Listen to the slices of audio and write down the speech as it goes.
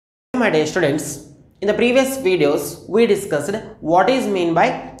my dear students, in the previous videos we discussed what is mean by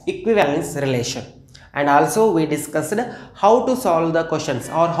equivalence relation, and also we discussed how to solve the questions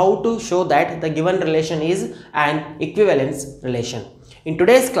or how to show that the given relation is an equivalence relation. In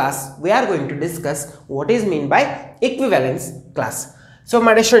today's class we are going to discuss what is mean by equivalence class. So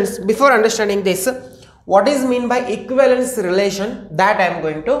my dear students, before understanding this, what is mean by equivalence relation, that I am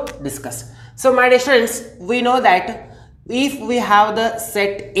going to discuss. So my dear students, we know that if we have the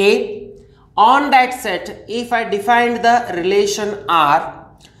set A, on that set if I defined the relation R,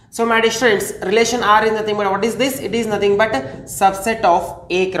 so my dear students, relation R is nothing but what is this? It is nothing but a subset of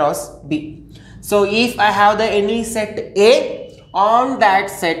A cross B. So if I have the any set A, on that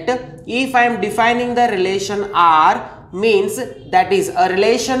set if I am defining the relation R, means that is a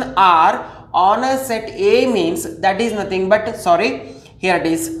relation R on a set A means that is nothing but, sorry, here it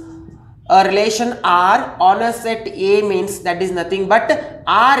is, a relation R on a set A means that is nothing but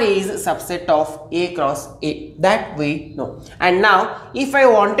R is subset of A cross A, that we know. And now if I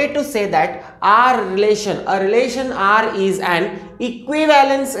wanted to say that R relation, a relation R is an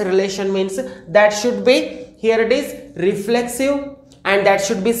equivalence relation, means that should be, here it is, reflexive, and that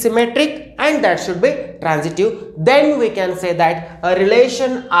should be symmetric, and that should be transitive, then we can say that a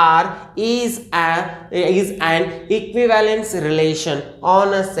relation R is an equivalence relation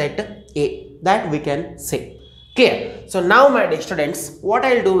on a set A, that we can say. Clear? So now my dear students, what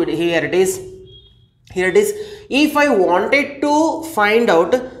I'll do here it is, if I wanted to find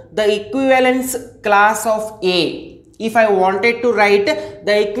out the equivalence class of A, if I wanted to write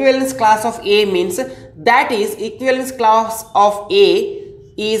the equivalence class of A, means that is equivalence class of A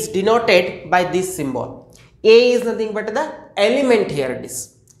is denoted by this symbol. A is nothing but the element, here it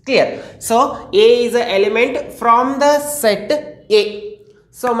is. Clear? So A is an element from the set A.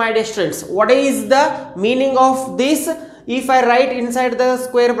 So my dear students, what is the meaning of this? If I write inside the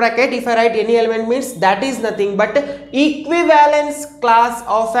square bracket, if I write any element, means that is nothing but equivalence class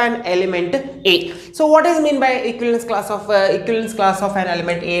of an element A. So what is mean by equivalence class of an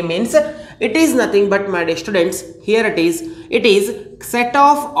element A, means it is nothing but, my dear students, here it is set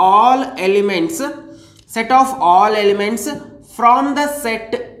of all elements from the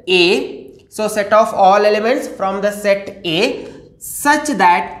set A. So set of all elements from the set A such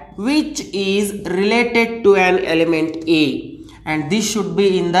that which is related to an element A, and this should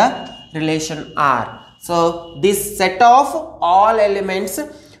be in the relation R. So this set of all elements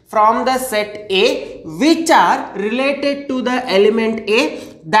from the set A which are related to the element A,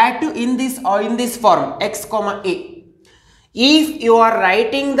 that too in this form x comma A. If you are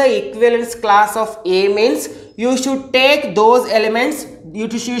writing the equivalence class of A, means you should take those elements,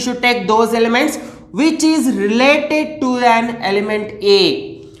 which is related to an element A.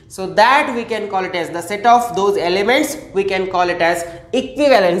 So that we can call it as the set of those elements, we can call it as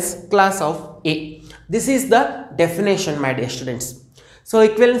equivalence class of A. This is the definition, my dear students. So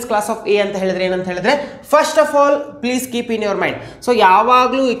equivalence class of A anta helidre, first of all please keep in your mind. So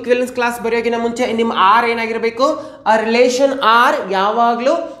yavaglu equivalence class bariyogina munche nim R enagirbeku, a relation R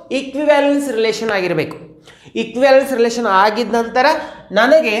yavaglu equivalence relation agirbeku. ಈಕ್ವಿವೆಲೆನ್ಸ್ relation ಆಗಿದ ನಂತರ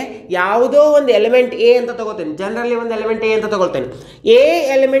ನನಗೆ ಯಾವುದೋ ಒಂದು element A ಅಂತ ತಗೋತೇನೆ, generally ಒಂದು element A ಅಂತ ತಗೊಳ್ತೇನೆ. A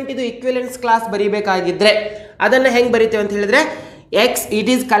element ಇದು ಈಕ್ವಿವೆಲೆನ್ಸ್ class ಬರೀಬೇಕಾಗಿದ್ರೆ ಅದನ್ನು ಹೆಂಗೆ ಬರಿತೇವೆ ಅಂತ ಹೇಳಿದ್ರೆ, X it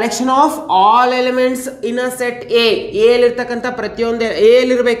is collection of all elements in a set A. ಎಲ್ಲಿರ್ತಕ್ಕಂಥ ಪ್ರತಿಯೊಂದು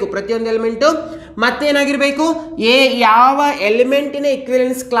ಎಲ್ಲಿರಬೇಕು, ಪ್ರತಿಯೊಂದು ಎಲಿಮೆಂಟು ಮತ್ತೇನಾಗಿರಬೇಕು, ಎ ಯಾವ ಎಲಿಮೆಂಟಿನ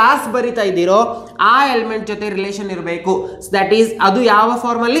ಈಕ್ವಿವೆಲೆನ್ಸ್ ಕ್ಲಾಸ್ ಬರಿತಾ ಇದ್ದೀರೋ ಆ ಎಲಿಮೆಂಟ್ ಜೊತೆ ರಿಲೇಷನ್ ಇರಬೇಕು. ದಟ್ ಈಸ್ ಅದು ಯಾವ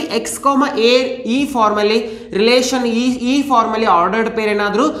ಫಾರ್ಮಲ್ಲಿ, ಎಕ್ಸ್ ಕಾಮ ಎ ಈ ಫಾರ್ಮಲ್ಲಿ ರಿಲೇಷನ್, ಈ ಫಾರ್ಮಲ್ಲಿ ಆರ್ಡರ್ಡ್ ಪೇರ್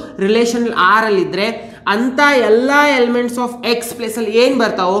ಏನಾದರೂ ರಿಲೇಷನ್ ಆರ್ ಅಲ್ಲಿ ಇದ್ರೆ ಅಂತ ಎಲ್ಲ ಎಲಿಮೆಂಟ್ಸ್ ಆಫ್ ಎಕ್ಸ್ ಪ್ಲೇಸ್ ಅಲ್ಲಿ ಏನು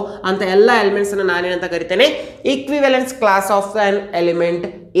ಬರ್ತಾವೋ ಅಂತ ಎಲ್ಲ ಎಲಿಮೆಂಟ್ಸ್ ಅನ್ನು ನಾನೇನಂತ ಕರಿತೇನೆ, ಈಕ್ವಿವೆಲೆನ್ಸ್ class of on element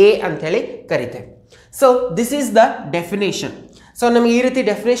A ಅಂತ ಹೇಳಿ ಕರಿತೇವೆ. So this is the definition. So ನಮಗೆ ಈ ರೀತಿ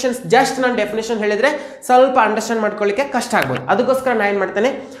ಡೆಫಿನೇಷನ್ಸ್, ಜಸ್ಟ್ ನಾನು ಡೆಫಿನೇಷನ್ ಹೇಳಿದರೆ ಸ್ವಲ್ಪ ಅಂಡರ್ಸ್ಟ್ಯಾಂಡ್ ಮಾಡ್ಕೊಳ್ಳಿಕ್ಕೆ ಕಷ್ಟ ಆಗ್ಬೋದು. ಅದಕ್ಕೋಸ್ಕರ ನಾನು ಏನು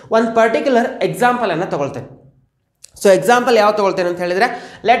ಮಾಡ್ತೇನೆ, ಒಂದು ಪರ್ಟಿಕ್ಯುಲರ್ ಎಕ್ಸಾಂಪಲನ್ನು ತಗೊಳ್ತೇನೆ. ಸೊ ಎಕ್ಸಾಂಪಲ್ ಯಾವ ತಗೊಳ್ತೇನೆ ಅಂತ ಹೇಳಿದರೆ,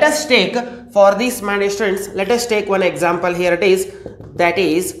 let us take for this my dear students, let us take one example. Here it is, that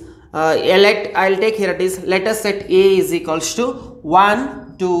is I'll take, here it is, let us set A is equals to 1,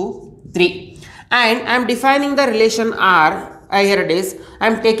 2, 3, and I'm defining the relation R. Here it is,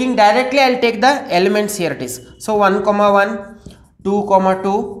 I'm taking directly, I'll take the elements. Here it is, so 1 comma 1, 2 comma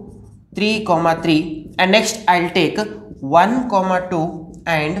 2, 3 comma 3, and next I'll take 1 comma 2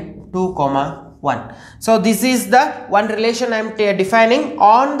 and 2 comma 1. So this is the one relation I'm defining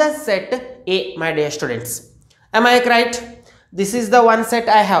on the set A, my dear students. Am I right? This is the one set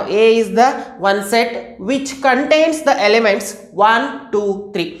I have. A is the one set which contains the elements 1, 2,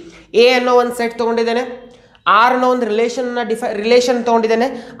 3. A ಅನ್ನೋ ಒಂದು set ತಗೊಂಡಿದ್ದೇನೆ, R ಅನ್ನೋ ಒಂದು relation ತೊಗೊಂಡಿದ್ದೇನೆ,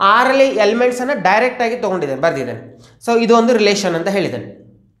 ಆರಲ್ಲಿ ಎಲಿಮೆಂಟ್ಸನ್ನು ಡೈರೆಕ್ಟಾಗಿ ತೊಗೊಂಡಿದ್ದೇನೆ, ಬರೆದಿದ್ದೇನೆ. So ಇದು ಒಂದು ರಿಲೇಷನ್ ಅಂತ ಹೇಳಿದ್ದೇನೆ.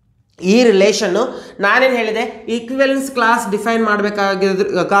 ಈ ರಿಲೇಷನ್ನು ನಾನೇನು ಹೇಳಿದೆ, ಈಕ್ವಿವೆಲೆನ್ಸ್ ಕ್ಲಾಸ್ ಡಿಫೈನ್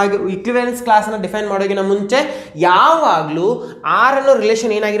ಈಕ್ವಿವೆಲೆನ್ಸ್ ಕ್ಲಾಸನ್ನು ಡಿಫೈನ್ ಮಾಡೋಕ್ಕಿಂತ ಮುಂಚೆ ಯಾವಾಗಲೂ ಆರ್ ಅನ್ನೋ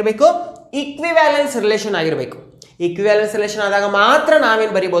ರಿಲೇಷನ್ ಏನಾಗಿರಬೇಕು, ಈಕ್ವಿವ್ಯಾಲೆನ್ಸ್ ರಿಲೇಷನ್ ಆಗಿರಬೇಕು. ಈಕ್ವಿವ್ಯಾಲೆನ್ಸ್ ರಿಲೇಷನ್ ಆದಾಗ ಮಾತ್ರ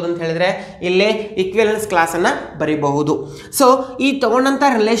ನಾವೇನು ಬರಿಬೋದು ಅಂತ ಹೇಳಿದ್ರೆ ಇಲ್ಲಿ ಈಕ್ವಿವ್ಯಾಲೆನ್ಸ್ ಕ್ಲಾಸನ್ನು ಬರಿಬಹುದು. ಸೊ ಈ ತೊಗೊಂಡಂಥ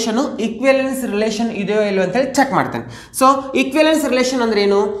ರಿಲೇಷನು ಈಕ್ವಿವ್ಯಾಲೆನ್ಸ್ ರಿಲೇಷನ್ ಇದೆಯೋ ಇಲ್ಲೋ ಅಂತೇಳಿ ಚೆಕ್ ಮಾಡ್ತೇನೆ. ಸೊ ಈಕ್ವಿವ್ಯಾಲೆನ್ಸ್ ರಿಲೇಷನ್ ಅಂದ್ರೆ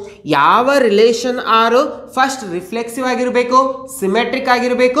ಏನು, ಯಾವ ರಿಲೇಷನ್ ಆರು ಫಸ್ಟ್ ರಿಫ್ಲೆಕ್ಸಿವ್ ಆಗಿರಬೇಕು, ಸಿಮೆಟ್ರಿಕ್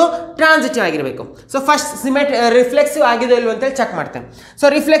ಆಗಿರಬೇಕು, ಟ್ರಾನ್ಸಿಟಿವ್ ಆಗಿರಬೇಕು. ಸೊ ಫಸ್ಟ್ ರಿಫ್ಲೆಕ್ಸಿವ್ ಆಗಿದೆಯೋ ಇಲ್ವೋ ಅಂತೇಳಿ ಚೆಕ್ ಮಾಡ್ತೇನೆ. ಸೊ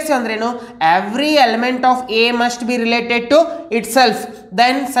ರಿಫ್ಲೆಕ್ಸಿವ್ ಅಂದ್ರೇನು, every element of A must be related to it self,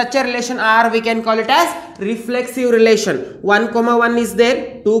 then such a relation R we can call it as reflexive relation. 1, 1 is there,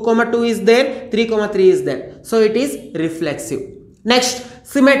 2, 2 is there, 3, 3 is there. So it is reflexive. Next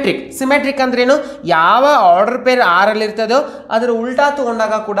symmetric ಅಂದ್ರೇನು, ಯಾವ order peer R ಅಲ್ಲಿ ಇರ್ತದೋ ಅದರ ಉಲ್ಟಾ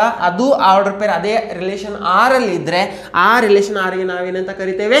ತಗೊಂಡಾಗ ಕೂಡ ಅದು order peer ಅದೇ ರಿಲೇಷನ್ ಆರ್ ಅಲ್ಲಿ ಇದ್ರೆ ಆ ರಿಲೇಷನ್ ಆರ್ಗೆ ನಾವೇನಂತ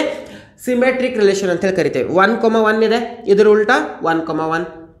ಕರಿತೇವೆ, ಸಿಮೆಟ್ರಿಕ್ ರಿಲೇಷನ್ ಅಂತ ಹೇಳಿ ಕರಿತೇವೆ. 1, 1 ಇದೆ, ಇದರ ಉಲ್ಟಾ 1, 1,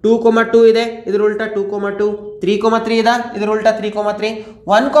 2, 2 ಇದೆ, ಇದರ ಉಲ್ಟಾ 2, 2, 3, 3 ಇದೆ, ಇದರ ಉಲ್ಟಾ 3, 3,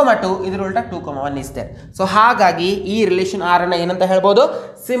 1, 2 ಇದರ ಉಲ್ಟಾ 2, 1 is there. ಸೊ ಹಾಗಾಗಿ ಈ ರಿಲೇಷನ್ ಆರ್ ಅನ್ನ ಏನಂತ ಹೇಳ್ಬೋದು,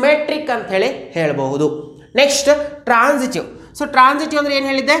 ಸಿಮೆಟ್ರಿಕ್ ಅಂತ ಹೇಳಿ ಹೇಳ್ಬಹುದು. Next transitive. ಸೊ ಟ್ರಾನ್ಸಿಟಿವ್ ಅಂದ್ರೆ ಏನು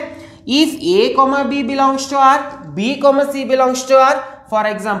ಹೇಳಿದ್ದೆ, if A B belongs to R, B C belongs to R. For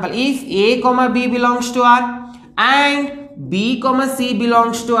example, if A B belongs to R and B C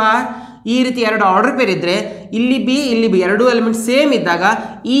belongs to R, ಈ ರೀತಿ ಎರಡು ಆರ್ಡರ್ ಪೇರ್ ಇದ್ದರೆ ಇಲ್ಲಿ B ಎರಡು element same ಇದ್ದಾಗ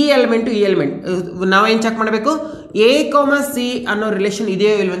ಈ ಎಲಿಮೆಂಟ್ ನಾವೇನು check ಮಾಡಬೇಕು, ಎ ಸಿ ಅನ್ನೋ ರಿಲೇಷನ್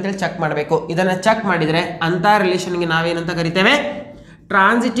ಇದೆಯೋ ಇಲ್ವ ಅಂತೇಳಿ ಚೆಕ್ ಮಾಡಬೇಕು. ಇದನ್ನು ಚೆಕ್ ಮಾಡಿದರೆ ಅಂಥ ರಿಲೇಷನ್ಗೆ ನಾವೇನಂತ ಕರಿತೇವೆ,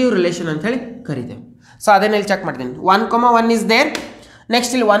 ಟ್ರಾನ್ಸಿಟಿವ್ ರಿಲೇಷನ್ ಅಂತ ಹೇಳಿ ಕರಿತೇವೆ. ಸೊ ಅದನ್ನ ಇಲ್ಲಿ ಚೆಕ್ ಮಾಡ್ತೀನಿ. 1, 1 ಇಸ್ ದೇರ್,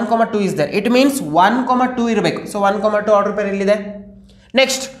 ನೆಕ್ಸ್ಟ್ ಇಲ್ಲಿ 1, 2 ಇಸ್ ದೇರ್. ಇಟ್ ಮೀನ್ಸ್ 1, 2 ಇರಬೇಕು. ಸೊ 1, 2 ಆರ್ಡರ್ ಪೇರ್ ಇಲ್ಲಿದೆ.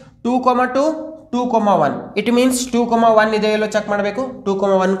 ನೆಕ್ಸ್ಟ್ 2, 2, 2, 1. ಇಟ್ ಮೀನ್ಸ್ 2, 1 ಇದೆ ಎಲ್ಲೋ ಚೆಕ್ ಮಾಡಬೇಕು.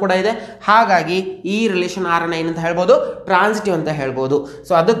 2, 1 ಕೂಡ ಇದೆ. ಹಾಗಾಗಿ ಈ ರಿಲೇಷನ್ ಆರ್ ಅನ್ನ ಏನಂತ ಹೇಳ್ಬೋದು, ಟ್ರಾನ್ಸಿಟಿವ್ ಅಂತ ಹೇಳ್ಬೋದು.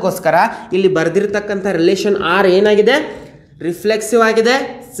 ಸೊ ಅದಕ್ಕೋಸ್ಕರ ಇಲ್ಲಿ ಬರೆದಿರ್ತಕ್ಕಂಥ ರಿಲೇಷನ್ ಆರ್ ಏನಾಗಿದೆ, ರಿಫ್ಲೆಕ್ಸಿವ್ ಆಗಿದೆ,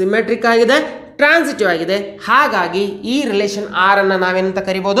 ಸಿಮೆಟ್ರಿಕ್ ಆಗಿದೆ, ಟ್ರಾನ್ಸಿಟಿವ್ ಆಗಿದೆ. ಹಾಗಾಗಿ ಈ ರಿಲೇಷನ್ ಆರ್ ಅನ್ನ ನಾವೇನಂತ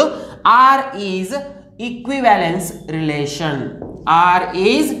ಕರಿಬೋದು, R is ಈಕ್ವಿವ್ಯಾಲೆನ್ಸ್ relation. R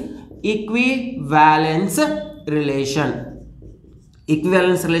is ಈಕ್ವಿವ್ಯಾಲೆನ್ಸ್ relation.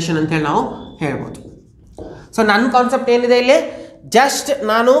 ಈಕ್ವಿವ್ಯಾಲೆನ್ಸ್ relation ಅಂತ ಹೇಳಿ ನಾವು ಹೇಳ್ಬೋದು. ಸೊ ನನ್ನ ಕಾನ್ಸೆಪ್ಟ್ ಏನಿದೆ ಇಲ್ಲಿ, ಜಸ್ಟ್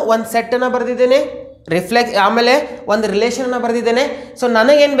ನಾನು ಒಂದು ಸೆಟ್ಟನ್ನು ಬರೆದಿದ್ದೇನೆ, ಆಮೇಲೆ ಒಂದು ರಿಲೇಷನ್ನ ಬರೆದಿದ್ದೇನೆ. ಸೊ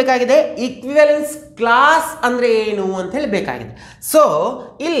ನನಗೇನು ಬೇಕಾಗಿದೆ, ಈಕ್ವಿವ್ಯಾಲೆನ್ಸ್ ಕ್ಲಾಸ್ ಅಂದರೆ ಏನು ಅಂತ ಹೇಳಿ ಬೇಕಾಗಿದೆ. ಸೊ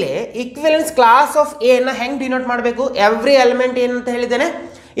ಇಲ್ಲಿ ಈಕ್ವಿವ್ಯಾಲೆನ್ಸ್ ಕ್ಲಾಸ್ ಆಫ್ ಎ ನ ಹೆಂಗೆ ಡಿನೋಟ್ ಮಾಡಬೇಕು, ಎವ್ರಿ ಎಲಿಮೆಂಟ್ ಏನಂತ ಹೇಳಿದ್ದೇನೆ,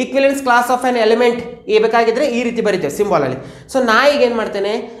 ಈಕ್ವಿವ್ಯಾಲೆನ್ಸ್ class of N element A ಬೇಕಾಗಿದ್ರೆ ಈ ರೀತಿ ಬರೀತೇವೆ ಸಿಂಬಾಲಲ್ಲಿ. ಸೊ ನಾ ಈಗ ಏನು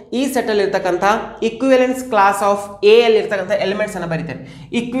ಮಾಡ್ತೇನೆ, ಈ ಸೆಟ್ಟಲ್ಲಿ ಇರ್ತಕ್ಕಂಥ ಈಕ್ವಿವ್ಯಾಲೆನ್ಸ್ ಕ್ಲಾಸ್ ಆಫ್ ಎ ಅಲ್ಲಿ ಇರ್ತಕ್ಕಂಥ ಎಲಿಮೆಂಟ್ಸನ್ನು ಬರೀತೇನೆ.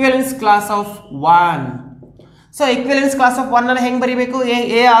 ಈಕ್ವಿವ್ಯಾಲೆನ್ಸ್ class of 1. So ಈಕ್ವಿವ್ಯಾಲೆನ್ಸ್ class of 1 ಅನ್ನು ಹೆಂಗೆ ಬರೀಬೇಕು,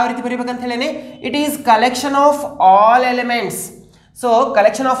 ಎ ಯಾವ ರೀತಿ ಬರೀಬೇಕಂತ ಹೇಳೇನೆ, it is collection of all elements. So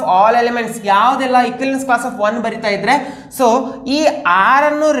collection of all elements ಯಾವುದೆಲ್ಲ ಈಕ್ವಿವ್ಯಾಲೆನ್ಸ್ ಕ್ಲಾಸ್ ಆಫ್ 1 ಬರಿತಾ ಇದ್ರೆ, ಸೊ ಈ ಆರ್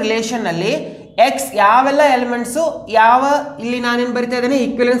ಅನ್ನೋ ರಿಲೇಷನ್ನಲ್ಲಿ ಎಕ್ಸ್ ಯಾವೆಲ್ಲ ಎಲಿಮೆಂಟ್ಸು ಇಲ್ಲಿ ನಾನೇನು ಬರಿತಾ ಇದ್ದೇನೆ,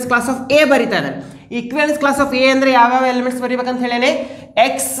 ಈಕ್ವಿವ್ಯಾಲೆನ್ಸ್ ಕ್ಲಾಸ್ ಆಫ್ ಎ ಬರಿತಾ ಇದ್ದೇನೆ. ಈಕ್ವಿವ್ಯಾಲೆನ್ಸ್ ಕ್ಲಾಸ್ ಆಫ್ ಎ ಅಂದರೆ ಯಾವ್ಯಾವ elements ಬರೀಬೇಕಂತ ಹೇಳೇನೆ,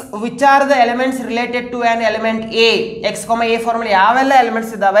 X which are the elements related to on element A. X, A ಫಾರ್ಮಲ್ಲಿ ಯಾವೆಲ್ಲ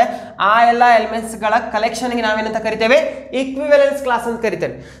ಎಲಿಮೆಂಟ್ಸ್ ಇದ್ದಾವೆ ಆ ಎಲ್ಲ ಎಲಿಮೆಂಟ್ಸ್ಗಳ ಕಲೆಕ್ಷನ್ಗೆ ನಾವೇನಂತ ಕರಿತೇವೆ, ಈಕ್ವಿವ್ಯಾಲೆನ್ಸ್ ಕ್ಲಾಸ್ ಅಂತ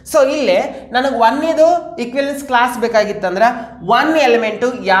ಕರಿತೇವೆ. ಸೊ ಇಲ್ಲೇ ನನಗೆ 1 ಈಕ್ವಿವ್ಯಾಲೆನ್ಸ್ ಕ್ಲಾಸ್ ಬೇಕಾಗಿತ್ತಂದ್ರೆ 1 ಎಲಿಮೆಂಟು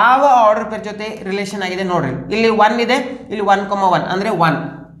ಯಾವ ಆರ್ಡರ್ ಪೇರ್ ಜೊತೆ ರಿಲೇಷನ್ ಆಗಿದೆ ನೋಡ್ರಿ. ಇಲ್ಲಿ 1 ಇದೆ, ಇಲ್ಲಿ 1, 1 ಅಂದರೆ 1.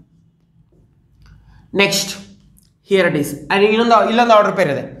 ನೆಕ್ಸ್ಟ್ ಹಿಯರ್ ಇಟ್ ಈಸ್, ಇಲ್ಲೊಂದು ಆರ್ಡರ್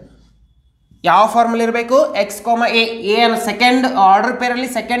ಪೇರ್ ಇದೆ. ಯಾವ ಫಾರ್ಮಲ್ಲಿ ಇರಬೇಕು, ಎಕ್ಸ್, ಎ ಅನ್ನೋ ಸೆಕೆಂಡ್ ಆರ್ಡರ್ ಪೇರಲ್ಲಿ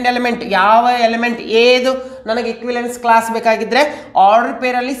ಸೆಕೆಂಡ್ ಎಲಿಮೆಂಟ್ ಯಾವ ಎಲಿಮೆಂಟ್ ಎದು ನನಗೆ ಈಕ್ವಿವ್ಯಾಲೆನ್ಸ್ class ಬೇಕಾಗಿದ್ರೆ order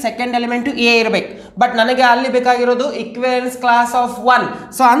ಪೇರಲ್ಲಿ second element A ಇರಬೇಕು. ಬಟ್ ನನಗೆ ಅಲ್ಲಿ ಬೇಕಾಗಿರೋದು ಈಕ್ವಿವ್ಯಾಲೆನ್ಸ್ ಕ್ಲಾಸ್ ಆಫ್ 1.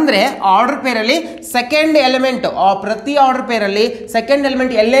 ಸೊ ಅಂದರೆ ಆರ್ಡರ್ ಪೇರಲ್ಲಿ ಸೆಕೆಂಡ್ ಎಲಿಮೆಂಟ್, ಪ್ರತಿ ಆರ್ಡರ್ ಪೇರಲ್ಲಿ ಸೆಕೆಂಡ್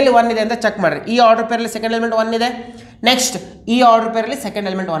ಎಲಿಮೆಂಟ್ ಎಲ್ಲೆಲ್ಲಿ 1 ಇದೆ ಅಂತ ಚೆಕ್ ಮಾಡ್ರಿ. ಈ ಆರ್ಡರ್ ಪೇರಲ್ಲಿ ಸೆಕೆಂಡ್ ಎಲಿಮೆಂಟ್ 1 ಇದೆ, ನೆಕ್ಸ್ಟ್ ಈ ಆರ್ಡರ್ ಪೇರಲ್ಲಿ ಸೆಕೆಂಡ್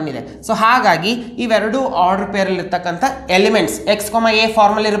ಎಲಿಮೆಂಟ್ 1 ಇದೆ. ಸೊ ಹಾಗಾಗಿ ಇವೆರಡು ಆರ್ಡರ್ ಪೇರಲ್ಲಿ ಇರ್ತಕ್ಕಂಥ ಎಲಿಮೆಂಟ್ಸ್ ಎಕ್ಸ್, ಎ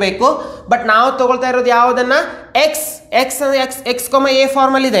ಫಾರ್ಮಲ್ಲಿ ಇರಬೇಕು. ಬಟ್ ನಾವು ತಗೊಳ್ತಾ ಇರೋದು ಯಾವುದನ್ನ, ಎಕ್ಸ್ ಎ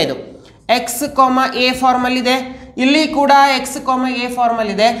ಫಾರ್ಮಲ್ ಇದೆ. ಇದು ಎಕ್ಸ್, ಎ ಫಾರ್ಮಲ್ ಇದೆ. ಇಲ್ಲಿ ಕೂಡ ಎಕ್ಸ್, ಎ ಫಾರ್ಮಲ್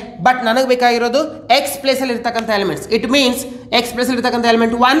ಇದೆ. ಬಟ್ ನನಗೆ ಬೇಕಾಗಿರೋದು ಎಕ್ಸ್ ಪ್ಲೇಸಲ್ಲಿ ಇರ್ತಕ್ಕಂಥ ಎಲಿಮೆಂಟ್ಸ್. ಇಟ್ ಮೀನ್ಸ್ ಎಕ್ಸ್ ಪ್ಲೇಸಲ್ಲಿ ಇರ್ತಕ್ಕಂಥ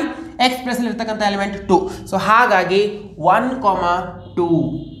ಎಲಿಮೆಂಟ್ 1, ಎಕ್ಸ್ ಪ್ಲೇಸಲ್ಲಿ ಇರ್ತಕ್ಕಂಥ ಎಲಿಮೆಂಟ್ 2. ಸೊ ಹಾಗಾಗಿ 1, 2.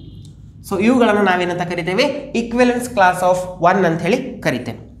 ಸೊ ಇವುಗಳನ್ನು ನಾವೇನಂತ ಕರಿತೇವೆ, ಈಕ್ವಿವ್ಯಾಲೆನ್ಸ್ ಕ್ಲಾಸ್ ಆಫ್ 1 ಅಂತ ಹೇಳಿ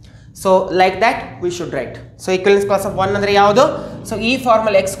ಕರಿತೇವೆ. So like that we should write. So equivalence class of 1 ಅಂದ್ರೆ ಯಾವುದು? So ಈ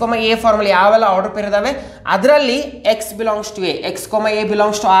ಫಾರ್ಮುಲಾ x, a ಫಾರ್ಮುಲಾ ಯಾವೆಲ್ಲ ಆರ್ಡರ್ ಪೇರ್ ಇದಾವೆ ಅದರಲ್ಲಿ x belongs to a, x, a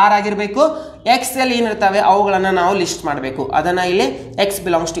belongs to r ಆಗಿರಬೇಕು. x ಅಲ್ಲಿ ಏನಿರ್ತವೆ ಅವುಗಳನ್ನು ನಾವು ಲಿಸ್ಟ್ ಮಾಡಬೇಕು. ಅದನ್ನ ಇಲ್ಲಿ x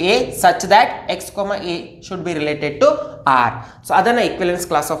belongs to a such that x, a should be related to r. So ಅದನ್ನ equivalence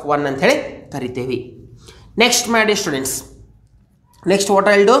class of 1 ಅಂತ ಹೇಳಿ ಕರಿತೇವೆ. Next my dear students, next what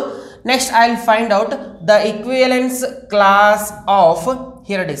I'll do, next I'll find out the equivalence class of,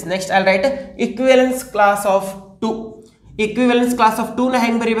 here it is, next I'll write equivalence class of 2. equivalence class of 2 ನ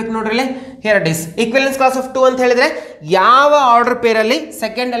ಹೆಂಗೆ ಬರೀಬೇಕು ನೋಡ್ರಿ, here it is. equivalence class of 2 ಅಂತ ಹೇಳಿದ್ರೆ ಯಾವ order peer ಅಲ್ಲಿ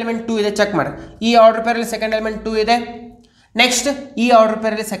second element 2 ಇದೆ check ಮಾಡಿ. ಈ ಆರ್ಡರ್ ಪೇರ್ ಅಲ್ಲಿ ಸೆಕೆಂಡ್ ಎಲಿಮೆಂಟ್ 2 ಇದೆ, ನೆಕ್ಸ್ಟ್ ಈ ಆರ್ಡರ್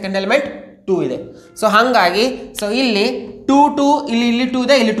ಪೇರ್ ಅಲ್ಲಿ ಸೆಕೆಂಡ್ ಎಲಿಮೆಂಟ್ 2 ಇದೆ. ಸೊ ಹಾಗಾಗಿ ಸೊ ಇಲ್ಲಿ 2 2 ಇಲ್ಲಿ 2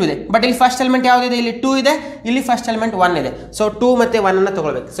 ಇದೆ, ಇಲ್ಲಿ 2 ಇದೆ, ಬಟ್ ಇಲ್ಲಿ ಫಸ್ಟ್ ಎಲಿಮೆಂಟ್ ಯಾವ್ದಿದೆ, ಇಲ್ಲಿ 2 ಇದೆ, ಇಲ್ಲಿ ಫಸ್ಟ್ ಎಲಿಮೆಂಟ್ 1 ಇದೆ. ಸೊ 2 ಮತ್ತೆ 1 ಅನ್ನು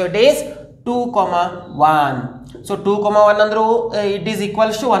ತಗೊಳ್ಬೇಕು. So it is 2, 1. ಸೊ 2, 1 ಅಂದ್ರೂ it is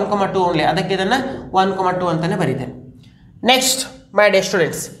equals to 1, 2 only, ಅದಕ್ಕೆ ಇದನ್ನ 1, 2 ಅಂತಾನೆ ಬರೀತೇನೆ. Next my dear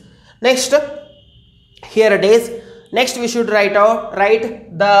students, next here it is, next we should write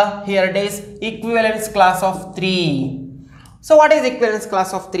the here it is equivalence class of 3. So what is equivalence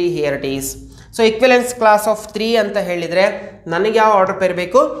class of 3? Here it is. So equivalence class of 3 ಅಂತ ಹೇಳಿದ್ರೆ ನನಗೆ ಯಾವ order peer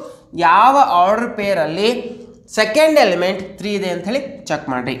ಬೇಕು, ಯಾವ order peer ಅಲ್ಲಿ second element 3 ಇದೆ ಅಂತ ಹೇಳಿ ಚೆಕ್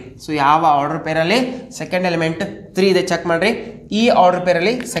ಮಾಡ್ರಿ. ಸೊ ಯಾವ ಆರ್ಡರ್ ಪೇರ್ ಅಲ್ಲಿ ಸೆಕೆಂಡ್ ಎಲಿಮೆಂಟ್ 3 ಇದೆ ಚೆಕ್ ಮಾಡ್ರಿ. ಈ ಆರ್ಡರ್ ಪೇರ್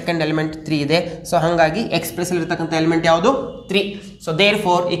ಅಲ್ಲಿ ಸೆಕೆಂಡ್ ಎಲಿಮೆಂಟ್ 3 ಇದೆ. ಸೊ ಹಾಗಾಗಿ ಎಕ್ಸ್ಪ್ರೆಸ್ ಅಲ್ಲಿ ಇರತಕ್ಕಂತ ಎಲಿಮೆಂಟ್ ಯಾವುದು, 3. So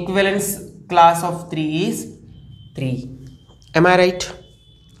therefore equivalence class of 3 is 3. Am I right?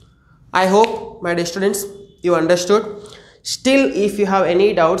 I hope my dear students you understood. Still if you have any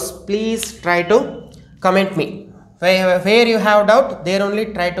doubts please try to comment me. Where you have doubt there only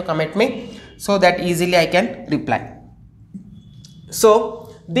try to comment me so that easily I can reply. So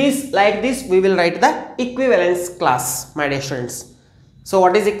this like this we will write the equivalence class my dear students. So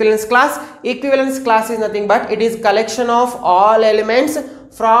what is equivalence class? Equivalence class is nothing but it is collection of all elements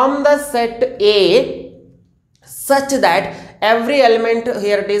from the set A such that every element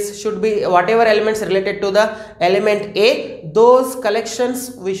here it is should be whatever elements related to the element A, those collections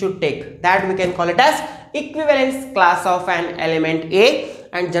we should take, that we can call it as equivalence class of an element A,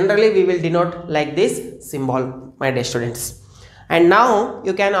 and generally we will denote like this symbol my dear students. And now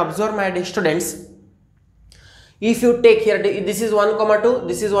you can observe my dear students, if you take here this is 1, 2,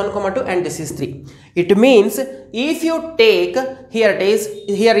 this is 1, 2 and this is 3. It means if you take here it is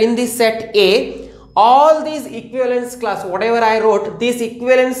here in this set A all these equivalence class whatever I wrote, this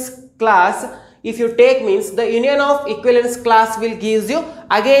equivalence class if you take means the union of equivalence class will gives you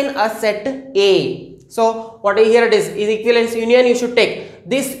again a set A. So what here it is equivalence union, you should take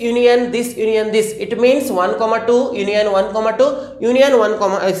this union, this union, this. It means 1, 2 union 1, 2 union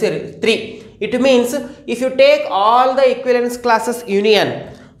 3. It means if you take all the equivalence classes union,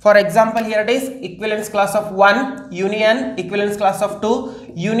 for example here it is equivalence class of 1 union equivalence class of 2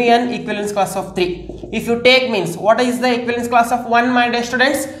 union equivalence class of 3. If you take means what is the equivalence class of 1 my dear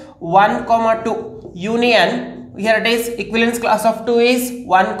students, 1, 2 union, here it is equivalence class of 2 is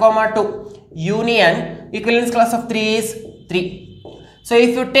 1, 2 union equivalence class of 3 is 3. So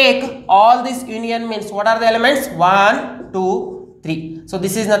if you take all this union means what are the elements, 1, 2, 3. So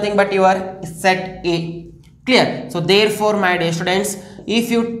this is nothing but your set A. Clear? So therefore my dear students, if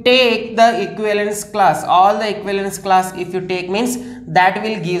you take the equivalence class, all the equivalence class if you take means that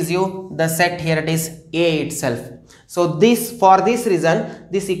will gives you the set here it is A itself. So this for this reason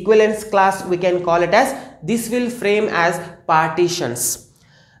this equivalence class we can call it as, this will frame as partitions.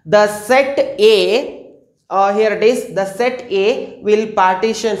 The set A here it is the set A will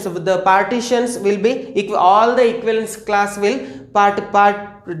partitions, the partitions will be all the equivalence class will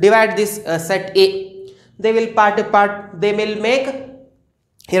divide this set A, they will they will make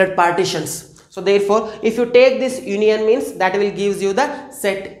here partitions. So therefore if you take this union means that will gives you the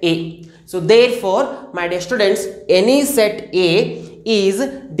set A. So therefore my dear students any set A is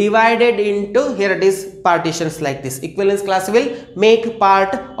divided into here it is partitions like this. Equivalence class will make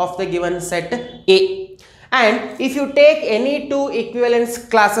part of the given set A. And if you take any two equivalence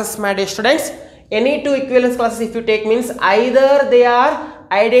classes my dear students, any two equivalence classes if you take means either they are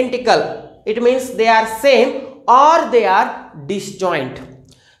identical, it means they are same, or they are disjoint.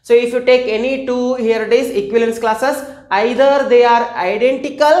 So if you take any two here it is equivalence classes, either they are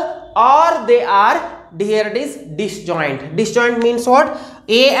identical or they are here it is disjoint. Disjoint means what?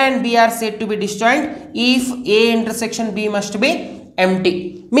 A and B are said to be disjoint if A intersection B must be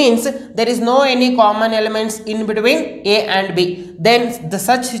empty, means there is no any common elements in between A and B, then the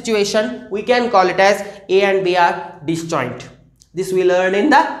such situation we can call it as A and B are disjoint. This we learned in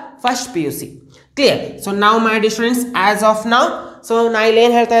the first PUC. Clear? So now my dear students, as of now so ನಾ ಇಲ್ಲಿ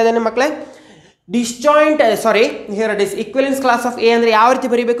ಏನು ಹೇಳ್ತಾ ಇದ್ದೇನೆ ಮಕ್ಕಳೇ, disjoint here it is ಈಕ್ವಿವೆಲೆನ್ಸ್ class of A ಅಂದರೆ ಯಾವ ರೀತಿ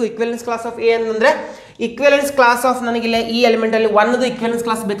ಬರೀಬೇಕು? ಈಕ್ವಿವೆಲೆನ್ಸ್ ಕ್ಲಾಸ್ ಆಫ್ ಎ ಅಂದರೆ ಈಕ್ವಿವೆಲೆನ್ಸ್ ಕ್ಲಾಸ್ ಆಫ್ ನನಗಿಲ್ಲ ಈ ಎಲಿಮೆಂಟಲ್ಲಿ ಒಂದದು ಈಕ್ವಿವೆಲೆನ್ಸ್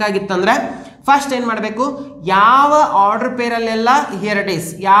ಕ್ಲಾಸ್ ಬೇಕಾಗಿತ್ತಂದ್ರೆ ಫಸ್ಟ್ ಏನು ಮಾಡಬೇಕು, ಯಾವ ಆರ್ಡರ್ ಪೇರಲ್ಲೆಲ್ಲ ಹಿಯರ್ ಇಟ್ ಇಸ್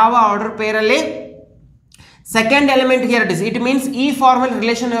ಯಾವ order ಪೇರಲ್ಲಿ second element here it is it means ಈ ಫಾರ್ಮಲ್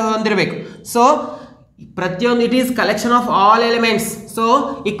ರಿಲೇಷನ್ ಹೊಂದಿರಬೇಕು. ಸೊ ಪ್ರತಿಯೊಂದು it is collection of all elements. So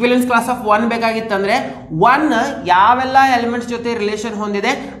ಈಕ್ವಿವೆಲೆನ್ಸ್ class of 1 ಬೇಕಾಗಿತ್ತಂದ್ರೆ 1 ಯಾವೆಲ್ಲ ಎಲಿಮೆಂಟ್ಸ್ ಜೊತೆ ರಿಲೇಷನ್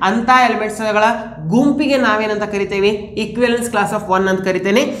ಹೊಂದಿದೆ ಅಂತ ಎಲಿಮೆಂಟ್ಸ್ಗಳ ಗುಂಪಿಗೆ ನಾವೇನಂತ ಕರಿತೇವೆ? ಈಕ್ವಿವೆಲೆನ್ಸ್ ಕ್ಲಾಸ್ ಆಫ್ 1 ಅಂತ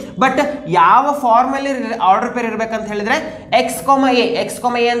ಕರಿತೇನೆ. ಬಟ್ ಯಾವ ಫಾರ್ಮಲ್ಲಿ ಆರ್ಡರ್ ಪೇರ್ ಇರಬೇಕಂತ ಹೇಳಿದ್ರೆ ಎಕ್ಸ್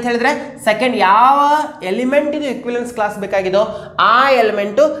ಎ ಅಂತ ಹೇಳಿದ್ರೆ ಸೆಕೆಂಡ್ ಯಾವ ಎಲಿಮೆಂಟ್ ಇದು ಈಕ್ವಿವೆಲೆನ್ಸ್ ಕ್ಲಾಸ್ ಬೇಕಾಗಿದೋ ಆ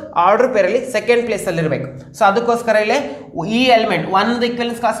ಎಲಿಮೆಂಟು ಆರ್ಡರ್ ಪೇರಲ್ಲಿ ಸೆಕೆಂಡ್ ಪ್ಲೇಸಲ್ಲಿ ಇರಬೇಕು. ಸೊ ಅದಕ್ಕೋಸ್ಕರ ಇಲ್ಲಿ ಈ ಎಲಿಮೆಂಟ್ 1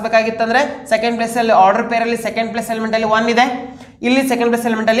 ಈಕ್ವಿವೆಲೆನ್ಸ್ ಕ್ಲಾಸ್ ಬೇಕಾಗಿತ್ತಂದ್ರೆ ಸೆಕೆಂಡ್ ಪ್ಲೇಸಲ್ಲಿ ಆರ್ಡರ್ ಪೇರಲ್ಲಿ ಸೆಕೆಂಡ್ ಪ್ಲೇಸ್ ಎಲಿಮೆಂಟ್ ಅಲ್ಲಿ 1 ಇದೆ, ಇಲ್ಲಿ ಸೆಕೆಂಡ್ ಪ್ಲೇಸ್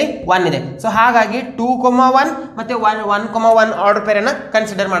ಎಲಿಮೆಂಟ್ ಅಲ್ಲಿ 1 ಇದೆ. ಸೊ ಹಾಗಾಗಿ 2,1 ಮತ್ತೆ 1,1 ಆರ್ಡರ್ ಪೇರ್ ಅನ್ನ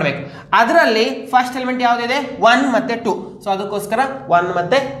ಕನ್ಸಿಡರ್ ಮಾಡಬೇಕು. ಅದರಲ್ಲಿ ಫಸ್ಟ್ ಎಲಿಮೆಂಟ್ ಯಾವುದಿದೆ? 1 ಮತ್ತೆ 2. ಸೊ ಅದಕ್ಕೋಸ್ಕರ 1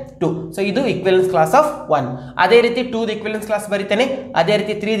 ಮತ್ತೆ 2. ಸೊ ಇದು ಈಕ್ವಿವೆಲೆನ್ಸ್ ಕ್ಲಾಸ್ ಆಫ್ 1. ಅದೇ ರೀತಿ 2 ಈಕ್ವಿವೆಲೆನ್ಸ್ ಕ್ಲಾಸ್ ಬರೀತೇನೆ, ಅದೇ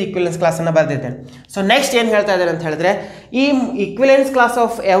ರೀತಿ 3 ಈಕ್ವಿವೆಲೆನ್ಸ್ ಕ್ಲಾಸ್ ಅನ್ನ ಬರೆದಿದ್ದೇನೆ. ಸೊ ನೆಕ್ಸ್ಟ್ ಏನು ಹೇಳ್ತಾ ಇದ್ದಾರೆ ಅಂತ ಹೇಳಿದ್ರೆ ಈ ಈಕ್ವಿವೆಲೆನ್ಸ್ class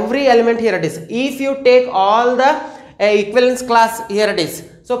of every element here it is if you take all the ಈಕ್ವಿವೆಲೆನ್ಸ್ class here it is.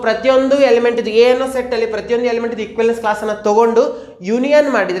 So ಪ್ರತಿಯೊಂದು ಎಲಿಮೆಂಟ್ ಇದು ಎ ಅನ್ನೋ ಸೆಟ್ ಅಲ್ಲಿ ಪ್ರತಿಯೊಂದು ಎಲಿಮೆಂಟ್ ಇದು ಈಕ್ವಿವೆಲೆನ್ಸ್ ಕ್ಲಾಸ್ ಅನ್ನ ತಗೊಂಡು ಯೂನಿಯನ್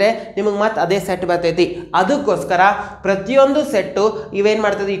ಮಾಡಿದ್ರೆ ನಿಮಗೆ ಮತ್ತೆ ಅದೇ ಸೆಟ್ ಬರ್ತೈತಿ. ಅದಕ್ಕೋಸ್ಕರ ಪ್ರತಿಯೊಂದು ಸೆಟ್ಟು ಇವೇನು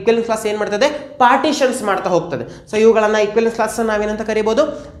ಮಾಡ್ತದೆ, ಈಕ್ವಿವೆಲೆನ್ಸ್ ಕ್ಲಾಸ್ ಏನು ಮಾಡ್ತದೆ, ಪಾರ್ಟಿಷನ್ಸ್ ಮಾಡ್ತಾ ಹೋಗ್ತದೆ. ಸೊ ಇವುಗಳನ್ನ ಈಕ್ವಿವೆಲೆನ್ಸ್ ಕ್ಲಾಸ್ ನಾವೇನಂತ ಕರಿಬಹುದು?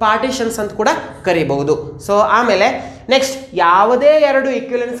 ಪಾರ್ಟಿಷನ್ಸ್ ಅಂತ ಕೂಡ ಕರಿಬಹುದು. ಸೊ ಆಮೇಲೆ ನೆಕ್ಸ್ಟ್ ಯಾವುದೇ ಎರಡು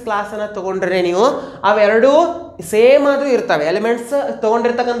ಈಕ್ವಿವೆಲೆನ್ಸ್ ಕ್ಲಾಸ್ ಅನ್ನ ತಗೊಂಡ್ರೆ ನೀವು ಅವೆರಡೂ ಸೇಮ್ ಆದ್ರೂ ಇರ್ತವೆ. ಎಲಿಮೆಂಟ್ಸ್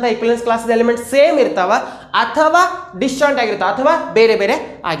ತಗೊಂಡಿರ್ತಕ್ಕಂಥ ಈಕ್ವಿವೆಲೆನ್ಸ್ ಕ್ಲಾಸ್ ಎಲಿಮೆಂಟ್ಸ್ ಸೇಮ್ ಇರ್ತಾವ ಅಥವಾ ಡಿಸ್ಜಾಯಿಂಟ್ ಆಗಿರ್ತಾವ ಅಥವಾ ಬೇರೆ ಬೇರೆ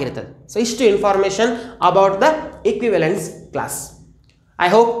ಆಗಿರ್ತದೆ. ಸೊ ಇಷ್ಟು information about the ಈಕ್ವಿವೆಲೆನ್ಸ್ class. I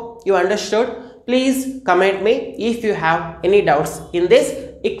hope you understood. Please comment me if you have any doubts in this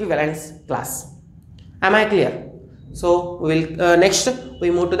equivalence class. Am I clear? So we will next we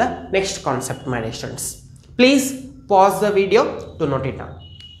move to the next concept, my dear students. Please pause the video to note it down.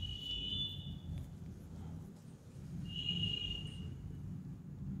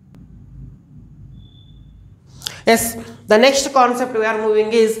 Yes, the next concept we are moving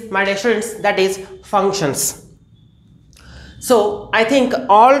is, my dear students, that is functions. So I think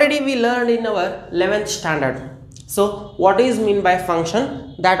already we learned in our 11th standard. So what is mean by function,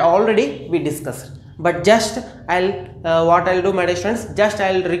 that already we discussed. But just what I'll do, my dear students, just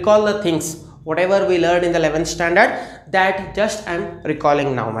I'll recall the things whatever we learned in the 11th standard, that just I'm recalling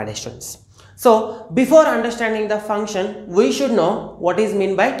now, my dear students. So before understanding the function, we should know what is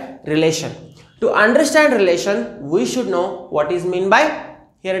mean by relation. To understand relation, we should know what is mean by,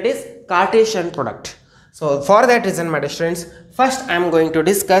 here it is, Cartesian product. So for that reason, my dear students, first I am going to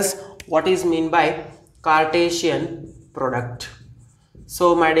discuss what is mean by Cartesian product. So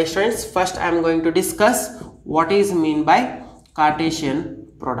my dear students, first I am going to discuss what is mean by Cartesian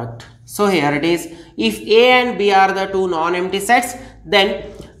product. So here it is, if A and B are the two non-empty sets, then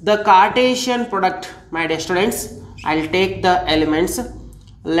the Cartesian product, my dear students, I'll take the elements.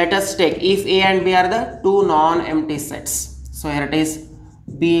 Let us take, if A and B are the two non-empty sets. So here it is,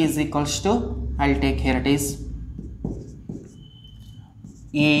 B is equals to, I'll take, here it is,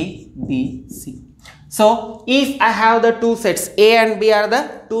 A, B, C. So if I have the two sets, A and B are the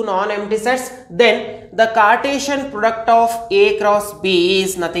two non-empty sets, then the Cartesian product of A cross B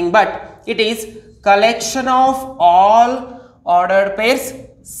is nothing but, it is collection of all ordered pairs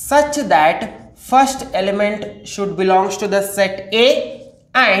such that first element should belongs to the set A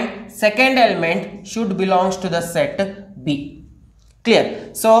and second element should belongs to the set B. Clear?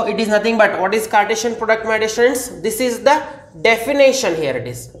 So it is nothing but, what is Cartesian product, my dear students? This is the definition, here it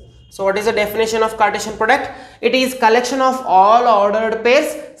is. So what is the definition of Cartesian product? It is collection of all ordered pairs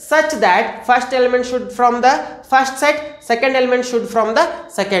such that first element should from the first set, second element should from the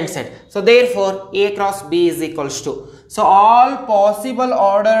second set. So therefore A cross B is equals to, so all possible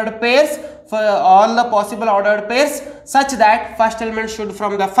ordered pairs, for all the possible ordered pairs such that first element should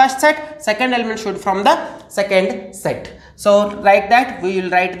from the first set, second element should from the second set. So like that we will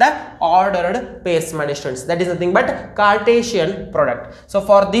write the ordered pairs, my dear students. That is nothing but Cartesian product. So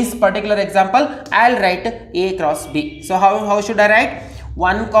for this particular example, I'll write A cross B. So how should I write?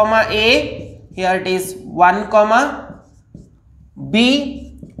 1 comma A, here it is 1 comma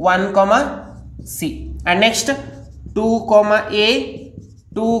B, 1 comma C, and next 2 comma A,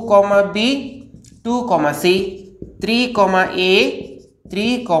 2 comma B, 2 comma C, 3 comma A,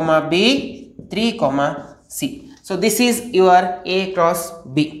 3 comma B, 3 comma C. So this is your A cross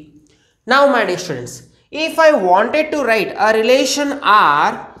B. Now my dear students, if I wanted to write a relation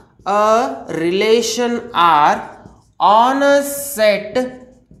R on a set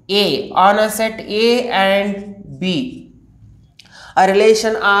A and B, a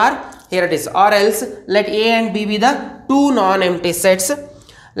relation R, here it is, or else let A and B be the two non-empty sets.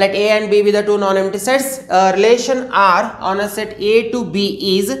 Let A and B be the two non-empty sets. Relation R on a set A to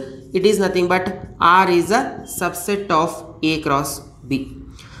B is, it is nothing but R is a subset of A cross B.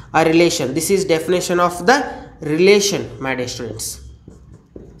 A relation. This is definition of the relation, my dear students.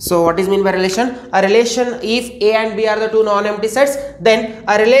 So what is mean by relation? A relation, if A and B are the two non-empty sets, then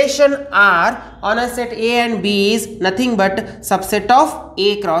a relation R on a set A and B is nothing but subset of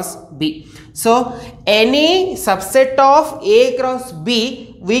A cross B. So any subset of A cross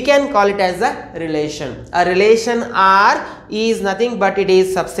B, we can call it as a relation. A relation R is nothing but it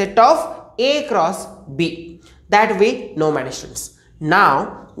is subset of A cross B. That we know, my dear students.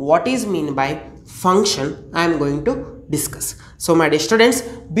 Now what is mean by function, I am going to discuss. So my dear students,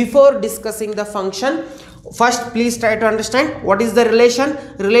 before discussing the function, first please try to understand what is the relation.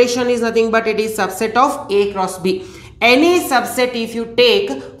 Relation is nothing but it is subset of A cross B. Any subset if you take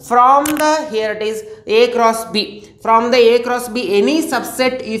from the, here it is A cross B, from the A cross B, any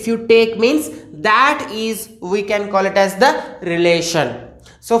subset if you take means that is, we can call it as the relation.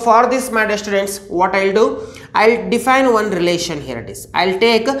 So for this, my dear students, what I'll do, I'll define one relation. Here it is. I'll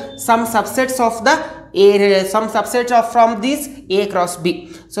take some subsets of the A, some subsets of from this A cross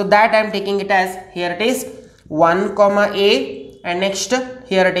B. So that I'm taking it as, here it is 1 comma A, and next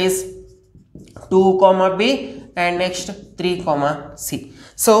here it is 2 comma B, and next 3 comma C.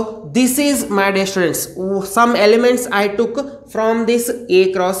 So this is, my dear students, some elements I took from this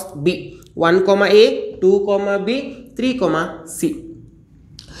A cross B. 1 comma A, 2 comma B, 3 comma C.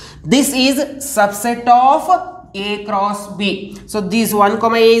 This is subset of A cross B. So this 1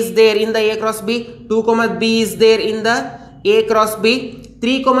 comma A is there in the A cross B, 2 comma B is there in the A cross B,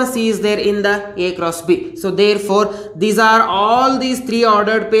 3 comma C is there in the A cross B. So therefore these are all, these three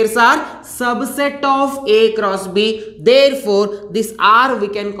ordered pairs are subset of A cross B. Therefore this R we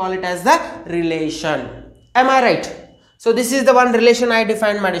can call it as the relation. Am I right? So this is the one relation I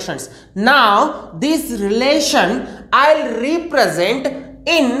defined, my dear students. Now this relation I'll represent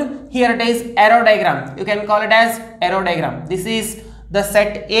in, here it is arrow diagram. You can call it as arrow diagram. This is the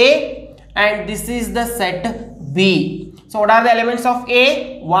set A and this is the set B. So what are the elements of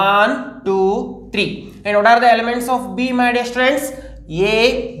A? 1, 2, 3. And what are the elements of B, my dear students?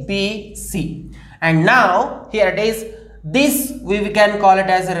 A, B, C. And now here it is, this we can call it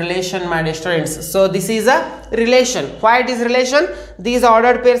as a relation, my dear students. So this is a relation. Why it is relation? These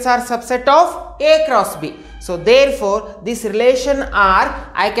ordered pairs are subset of A cross B. So therefore this relation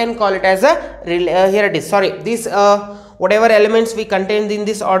R I can call it as a here it is, sorry, this whatever elements we contained in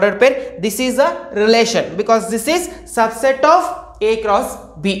this ordered pair, this is a relation because this is subset of A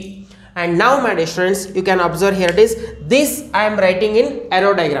cross B. And now, my dear students, you can observe here it is, this I am writing in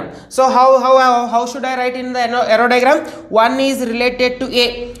arrow diagram. So how should I write in the arrow diagram? 1 is related to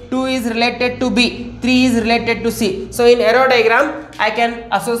A, 2 is related to B, 3 is related to C. So in arrow diagram I can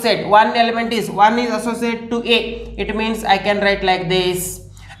associate, one element is, 1 is associated to A, it means I can write like this,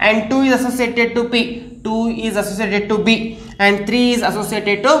 and 2 is associated to P, 2 is associated to B, and 3 is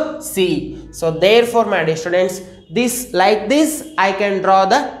associated to C. So therefore, my dear students, this like this I can draw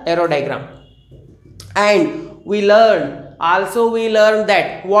the arrow diagram. And we learned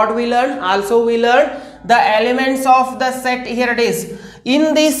that what we learned, also we learned the elements of the set. Here it is,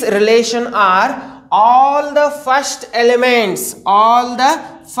 in this relation R, all the first elements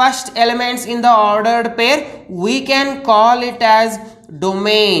in the ordered pair we can call it as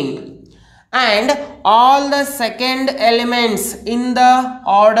domain, and all the second elements in the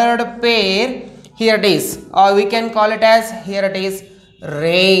ordered pair, here it is, or we can call it as, here it is,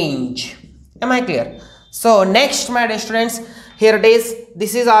 range. Am I clear? So next, my dear students, here it is,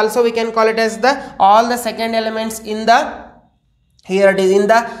 this is also we can call it as the all the second elements in the, here it is, in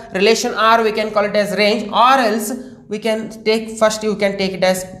the relation R we can call it as range, or else we can take, first you can take it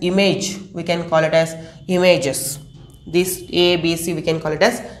as image, we can call it as images. This A, B, C we can call it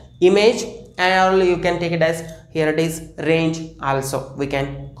as image, and you can take it as, here it is, range also we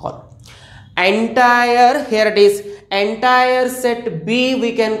can call. Entire, here it is, entire set B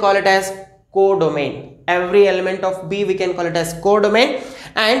we can call it as codomain. Every element of B we can call it as codomain,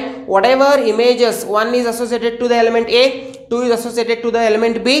 and whatever images, 1 is associated to the element A, 2 is associated to the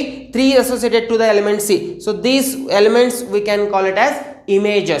element B, 3 is associated to the element C. So these elements we can call it as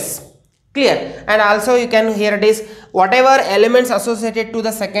images. Clear? And also you can, here it is, whatever elements associated to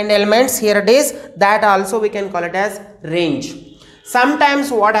the second elements, here it is, that also we can call it as range.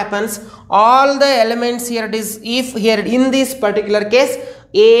 Sometimes what happens, all the elements here it is, if here in this particular case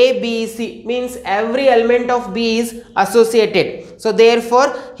A, B, C means every element of B is associated. So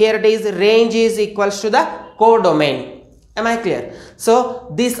therefore here it is range is equals to the codomain. Am I clear?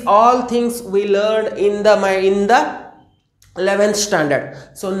 So these all things we learned in the 11th standard.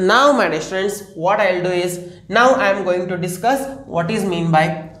 So now my dear students, what I'll do is, now I am going to discuss what is mean by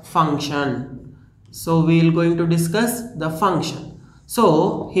function. So we will going to discuss the function.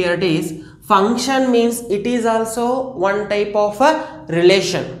 So here it is, function means it is also one type of a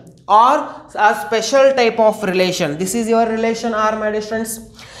relation or a special type of relation. This is your relation R, my dear students.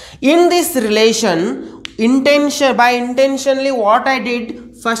 In this relation, intentionally what I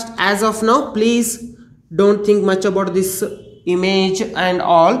did first, as of now, please don't think much about this image and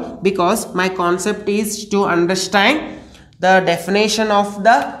all, because my concept is to understand the definition of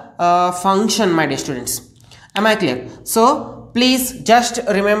the function, my dear students. Am I clear? So please just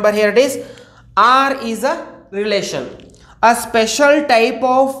remember, here it is, R is a relation, a special type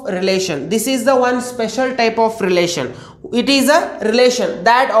of relation. This is the one special type of relation. It is a relation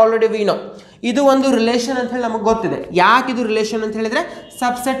that already we know. ಇದು ಒಂದು relation ಅಂತ ಹೇಳಿ ನಮಗೆ ಗೊತ್ತಿದೆ. ಯಾಕೆ ಇದು relation ಅಂತ ಹೇಳಿದ್ರೆ,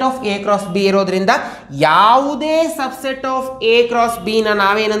 subset of A cross B ಇರೋದ್ರಿಂದ ಯಾವುದೇ subset of A cross B ನ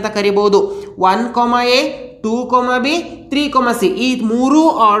ನಾವೇನಂತ ಕರಿಬಹುದು, 1, A, 2, B, 3, C ಈ ಮೂರು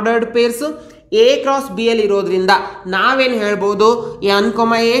ordered pairs A cross B ಅಲ್ಲಿ ಇರೋದ್ರಿಂದ ನಾವೇನು ಹೇಳ್ಬೋದು, 1,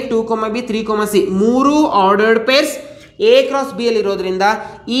 A, 2, B, 3, C ಮೂರು ordered pairs A cross B ಅಲ್ಲಿ ಇರೋದ್ರಿಂದ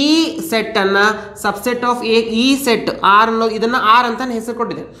ಈ ಸೆಟ್ ಅನ್ನ ಸಬ್ಸೆಟ್ ಆಫ್ ಎ, ಈ ಸೆಟ್ ಆರ್ ಅನ್ನೋದು, ಇದನ್ನ ಆರ್ ಅಂತ ಹೆಸರು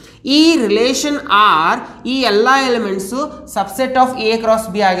ಕೊಟ್ಟಿದೆ. ಈ ರಿಲೇಷನ್ ಆರ್ ಈ ಎಲ್ಲ elements subset of A cross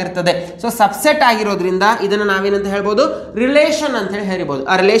B ಆಗಿರ್ತದೆ. ಸೊ ಸಬ್ಸೆಟ್ ಆಗಿರೋದ್ರಿಂದ ಇದನ್ನ ನಾವೇನಂತ ಹೇಳ್ಬೋದು, ರಿಲೇಷನ್ ಅಂತ ಹೇಳಿ ಹೇಳ್ಬೋದು.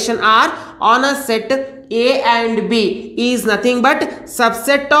 ಆ relation R on a set A and B is nothing but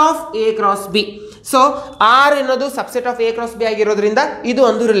subset of A cross B. So R ಅನ್ನೋದು subset of A cross B ಆಗಿರೋದ್ರಿಂದ ಇದು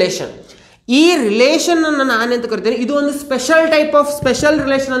ಒಂದು ರಿಲೇಷನ್. ಈ ರಿಲೇಷನ್ ಅನ್ನು ನಾನು ಅಂತ ಕರಿತೇನೆ, ಇದು ಒಂದು special type of special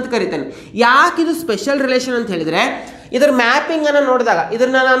relation ಅಂತ ಕರಿತೇನೆ. ಯಾಕೆ ಇದು ಸ್ಪೆಷಲ್ ರಿಲೇಷನ್ ಅಂತ ಹೇಳಿದ್ರೆ, ಇದರ ಮ್ಯಾಪಿಂಗ್ ಅನ್ನು ನೋಡಿದಾಗ,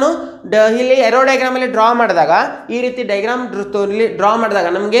 ಇದನ್ನ ನಾನು ಇಲ್ಲಿ ಎರೋ ಡಯಾಗ್ರಾಮ್ ಅಲ್ಲಿ ಡ್ರಾ ಮಾಡಿದಾಗ, ಈ ರೀತಿ ಡಯಾಗ್ರಾಮ್ ಡ್ರಾ ಮಾಡಿದಾಗ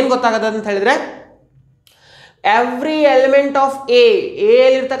ನಮ್ಗೇನು ಗೊತ್ತಾಗದ ಅಂತ ಹೇಳಿದ್ರೆ, ಎವ್ರಿ ಎಲಿಮೆಂಟ್ ಆಫ್ ಎ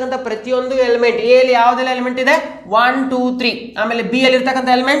ಇರ್ತಕ್ಕಂಥ ಪ್ರತಿಯೊಂದು ಎಲಿಮೆಂಟ್, ಎ ಅಲ್ಲಿ ಯಾವುದೆಲ್ಲ ಎಲಿಮೆಂಟ್ ಇದೆ, 1, 2, 3, ಆಮೇಲೆ ಬಿ ಅಲ್ಲಿ ಇರ್ತಕ್ಕಂಥ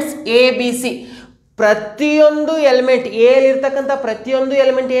ಎಲಿಮೆಂಟ್ಸ್ A, B, C, ಪ್ರತಿಯೊಂದು ಎಲಿಮೆಂಟ್ ಎ ಅಲ್ಲಿ ಇರ್ತಕ್ಕಂಥ ಪ್ರತಿಯೊಂದು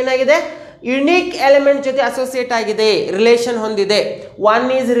ಎಲಿಮೆಂಟ್ ಏನಾಗಿದೆ, ಯುನಿಕ್ ಎಲಿಮೆಂಟ್ ಜೊತೆ ಅಸೋಸಿಯೇಟ್ ಆಗಿದೆ, ರಿಲೇಷನ್ ಹೊಂದಿದೆ. 1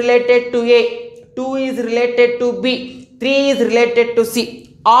 is related to A, 2 is related to B, 3 is related to C,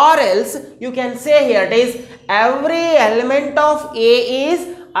 or else you can say here it is every element of A is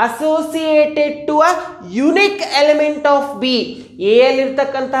associated to a unique element of B. A ಅಲ್ಲಿ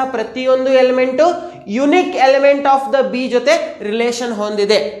ಇರ್ತಕ್ಕಂಥ ಪ್ರತಿಯೊಂದು element unique element of the B ಜೊತೆ relation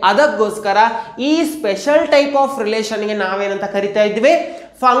ಹೊಂದಿದೆ. ಅದಕ್ಕೋಸ್ಕರ ಈ special type of ರಿಲೇಷನ್ಗೆ ನಾವೇನಂತ ಕರಿತಾ ಇದ್ವಿ,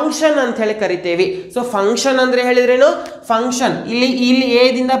 ಫಂಕ್ಷನ್ ಅಂತ ಹೇಳಿ ಕರಿತೇವೆ. ಸೊ ಫಂಕ್ಷನ್ ಅಂದ್ರೆ ಹೇಳಿದ್ರೇನು, ಫಂಕ್ಷನ್ ಇಲ್ಲಿ ಎ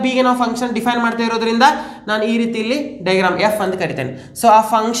ದಿಂದ ಬಿ ಗೆ ನಾವು ಫಂಕ್ಷನ್ ಡಿಫೈನ್ ಮಾಡ್ತಾ ಇರೋದ್ರಿಂದ ನಾನು ಈ ರೀತಿ ಇಲ್ಲಿ ಡಯಾಗ್ರಾಮ್ ಎಫ್ ಅಂತ ಕರಿತೇನೆ. ಸೊ ಆ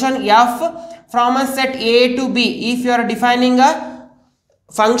function F from a set A to B, if you are defining a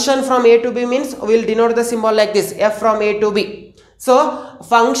function from A to B means we will denote the symbol like this, f from A to B. So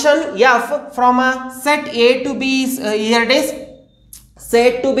function f from a set A to B is here it is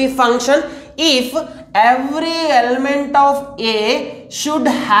said to be function if every element of A should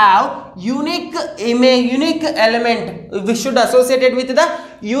have unique element, we should associate it with the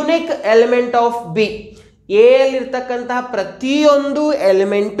unique element of B. A ಅಲ್ಲಿ ಇರ್ತಕ್ಕಂತಹ ಪ್ರತಿಯೊಂದು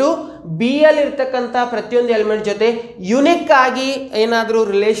element B ಅಲ್ಲಿ ಇರ್ತಕ್ಕಂಥ ಪ್ರತಿಯೊಂದು element ಜೊತೆ unique ಆಗಿ ಏನಾದರೂ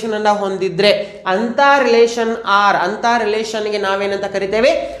relation ಅನ್ನ ಹೊಂದಿದ್ರೆ ಅಂತ ರಿಲೇಷನ್ ಆರ್, ಅಂತ ರಿಲೇಷನ್ಗೆ ನಾವೇನಂತ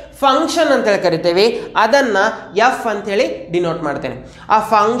ಕರಿತೇವೆ, ಫಂಕ್ಷನ್ ಅಂತ ಹೇಳಿ ಕರಿತೇವೆ. ಅದನ್ನ ಎಫ್ ಅಂತ ಹೇಳಿ ಡಿನೋಟ್ ಮಾಡ್ತೇನೆ. ಆ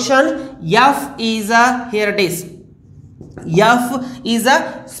function F is a, here it is, F is a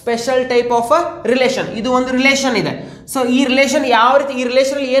special type of a relation. ಇದು ಒಂದು ರಿಲೇಷನ್ ಇದೆ. ಸೊ ಈ ರಿಲೇಷನ್ ಯಾವ ರೀತಿ, ಈ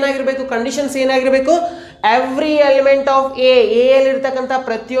ರಿಲೇಷನ್ ಏನಾಗಿರ್ಬೇಕು, ಕಂಡೀಷನ್ಸ್ ಏನಾಗಿರ್ಬೇಕು, ಎವ್ರಿ ಎಲಿಮೆಂಟ್ ಆಫ್ ಎ ಅಲ್ಲಿ ಇರ್ತಕ್ಕಂಥ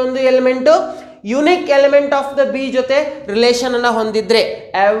ಪ್ರತಿಯೊಂದು element unique element of the B ಜೊತೆ ರಿಲೇಷನ್ ಅನ್ನ ಹೊಂದಿದ್ರೆ,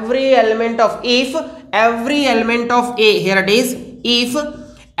 every element of, if every element of A, here it is, if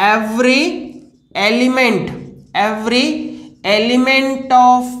every element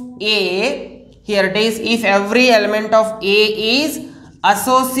of A, here it is, if every element of A is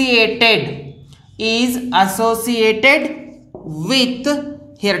associated with,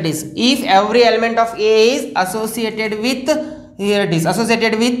 here it is, if every element of A is associated with, here it is,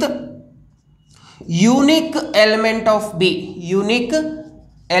 associated with unique element of B, unique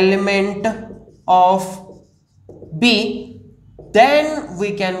element of B, then we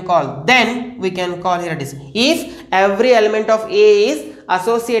can call, here it is, if every element of A is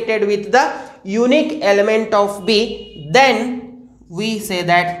associated with the unique element of B, then we say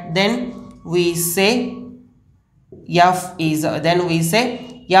that f is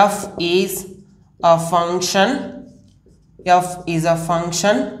a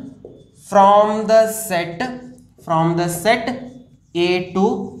function from the set A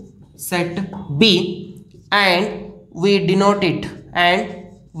to set B, and we denote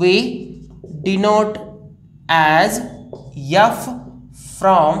as f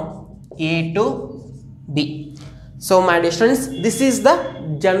from A to B. So my dear students, this is the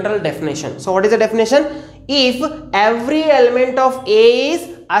general definition. So what is the definition? If every element of A is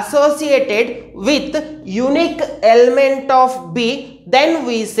associated with unique element of B, then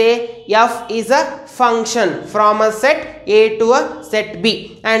we say f is a function from a set A to a set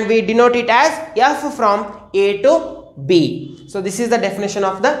B, and we denote it as f from A to B. So this is the definition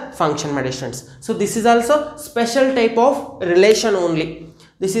of the function, my dear students. So this is also special type of relation only.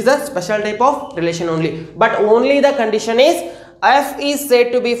 This is a special type of relation only, but only the condition is f is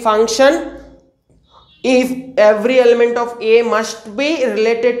said to be function if every element of A must be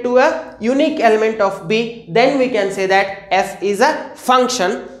related to a unique element of B. Then we can say that f is a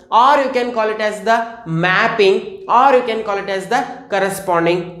function, or you can call it as the mapping, or you can call it as the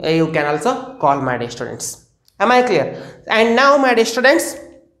corresponding, you can also call, my dear students. Am I clear? And now, my dear students,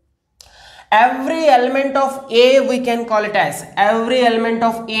 every element of A we can call it as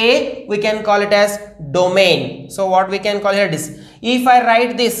domain. So what we can call it is, if I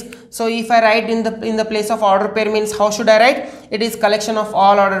write this, so if I write in the place of order pair, means how should I write? It is collection of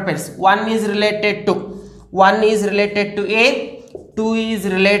all order pairs. 1 is related to A, 2 is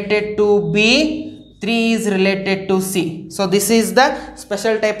related to B, 3 is related to C. So this is the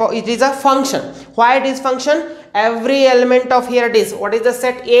special type of, it is a function. Why it is function? Every element of, here it is, what is the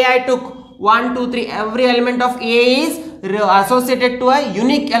set A I took? 1, 2, 3. Every element of A is associated to a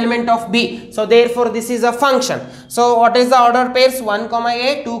unique element of B. So therefore this is a function. So what is the order pairs? 1,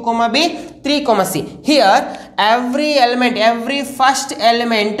 A, 2, B, 3, C. Here every element, every first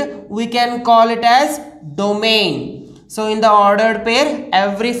element we can call it as domain. So in the ordered pair,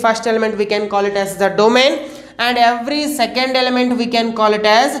 every first element we can call it as the domain, and every second element we can call it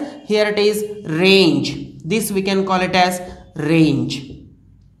as, here it is, range. This we can call it as range.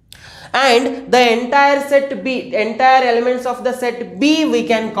 And the entire set B, entire elements of the set B, we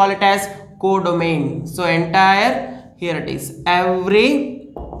can call it as codomain. So entire, here it is,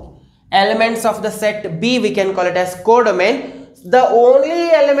 every elements of the set B we can call it as codomain. The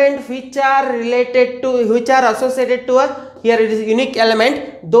only element which are related to, which are associated to a, here it is, unique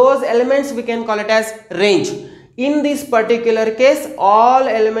element, those elements we can call it as range. In this particular case, all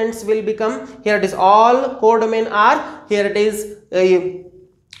elements will become, here it is, all codomain are, here it is,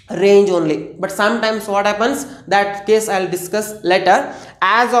 range only. But sometimes what happens, that case I'll discuss later.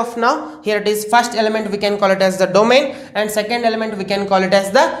 As of now, here it is, first element we can call it as the domain, and second element we can call it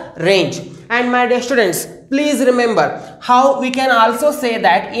as the range. And my dear students, please remember how we can also say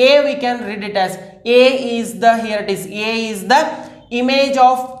that A, we can read it as A is the, here it is, A is the image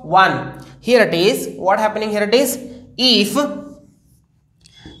of 1. Here it is, what happening, here it is, if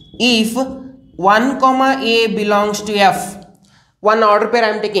 1 comma A belongs to F, one order pair I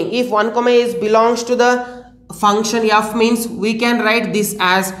am taking, if 1 comma A belongs to the function F, means we can write this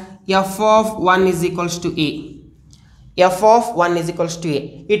as F of 1 is equals to A. F of 1 is equals to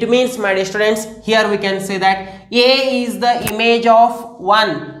A. It means, my dear students, here we can say that A is the image of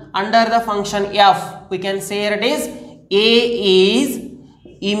 1 under the function F. We can say here it is, A is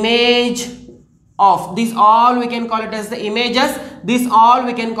image of, this all we can call it as the images, this all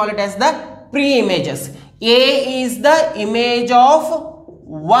we can call it as the pre-images. A is the image of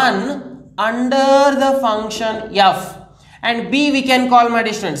 1 under the function F, and B we can call, my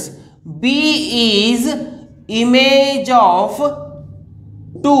dear students, B is image of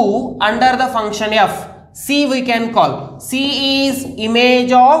 2 under the function F. C we can call, C is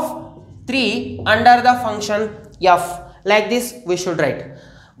image of 3 under the function F. Like this we should write.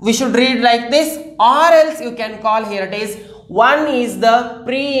 We should read like this, or else you can call, here it is, 1 is the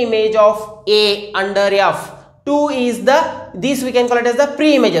pre-image of A under F. 2 is the, this we can call it as the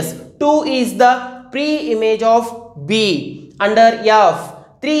pre-images. 2 is the pre-image of B under F.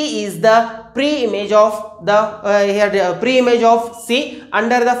 3 is the pre-image of the, here the pre-image of C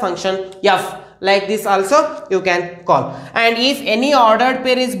under the function F. Like this also you can call. And if any ordered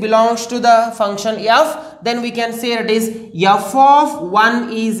pair is belongs to the function F, then we can say it is F of 1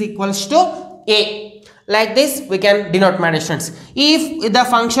 is equals to A. Like this we can denote, my dear students. If the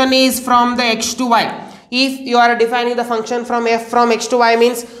function is from the x to y, if you are defining the function from f from x to y,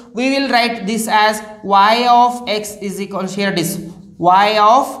 means we will write this as y of x is equal to, here it is, y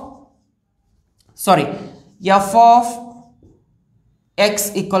of, sorry, f of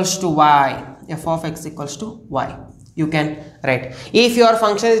x equals to y, f of x equals to y. You can write, if your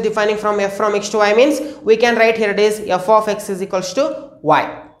function is defining from f from x to y, means we can write here it is f of x is equals to y.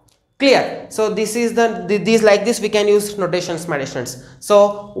 Clear? So this is these like this we can use notations, my students.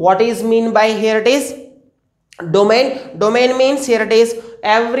 So what is mean by here it is domain. Domain means here it is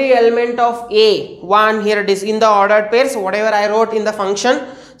every element of a one, here it is in the ordered pairs, whatever I wrote in the function.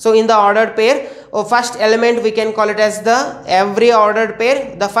 So in the ordered pair, first element we can call it as the every ordered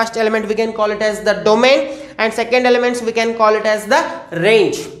pair, the first element we can call it as the domain, and second elements we can call it as the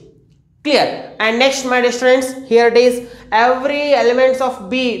range. Clear? And next, my dear students, here it is every elements of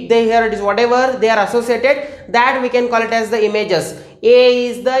B, they here it is whatever they are associated, that we can call it as the images. A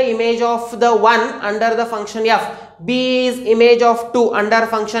is the image of the 1 under the function f, B is image of 2 under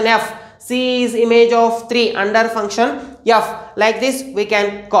function f, C is image of 3 under function f. Like this we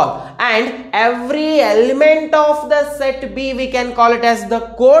can call, and every element of the set B we can call it as the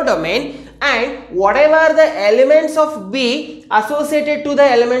codomain, and whatever the elements of B associated to the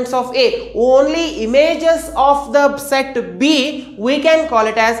elements of A, only images of the set B we can call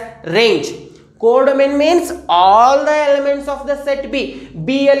it as range. Codomain means all the elements of the set B.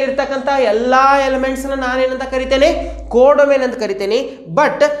 B ಅಲ್ಲಿ ಇರತಕ್ಕಂತ ಎಲ್ಲಾ elements ಅನ್ನು ನಾನು ಏನಂತ ಕರಿತೇನೆ, ಕೋಡೊಮೇನ್ ಅಂತ ಕರಿತೇನೆ.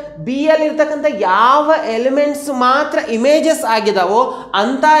 But B ಅಲ್ಲಿ ಇರತಕ್ಕಂತ ಯಾವ ಎಲಿಮೆಂಟ್ಸ್ ಮಾತ್ರ ಇಮೇಜಸ್ ಆಗಿದಾವೋ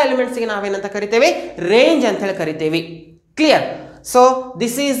ಅಂತ ಎಲಿಮೆಂಟ್ಸ್ ಗೆ ನಾವೇನಂತ ಕರಿತೇವೆ, ರೇಂಜ್ ಅಂತ ಹೇಳಿ ಕರಿತೇವೆ. Clear? So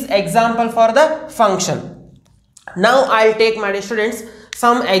this is example for the function. Now I'll take, my students,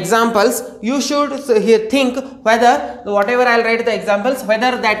 some examples. You should here think whether whatever I'll write the examples,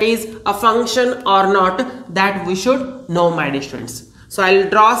 whether that is a function or not, that we should know, my dear students. So I'll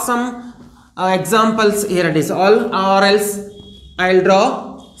draw some examples here it is all, or else I'll draw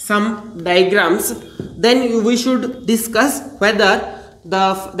some diagrams, then we should discuss whether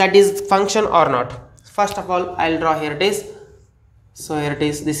that is function or not. First of all, I'll draw here it is. So here it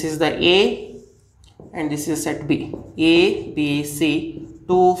is, this is the A and this is set B, A, B, C,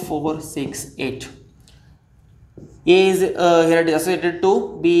 2, 4, 6, 8. A is here it is associated to,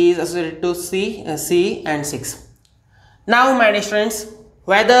 B is associated to C and 6. Now, my dear students,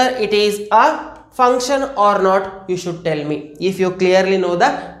 whether it is a function or not, you should tell me if you clearly know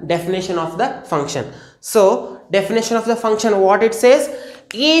the definition of the function. So definition of the function, what it says,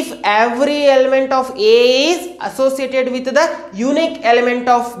 if every element of A is associated with the unique element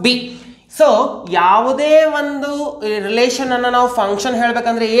of B. So ಯಾವುದೇ ಒಂದು relation ಅನ್ನು ನಾವು function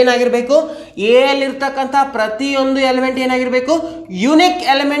ಹೇಳಬೇಕಂದ್ರೆ ಏನಾಗಿರಬೇಕು, A ಅಲ್ಲಿರ್ತಕ್ಕಂಥ ಪ್ರತಿಯೊಂದು element ಏನಾಗಿರಬೇಕು, unique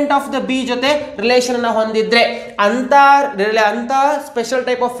element of the B ಜೊತೆ ರಿಲೇಷನ್ ಅನ್ನು ಹೊಂದಿದ್ರೆ ಅಂತ ಸ್ಪೆಷಲ್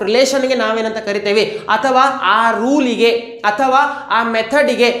ಟೈಪ್ ಆಫ್ ರಿಲೇಷನ್ಗೆ ನಾವೇನಂತ ಕರಿತೇವೆ, ಅಥವಾ ಆ ರೂಲಿಗೆ ಅಥವಾ ಆ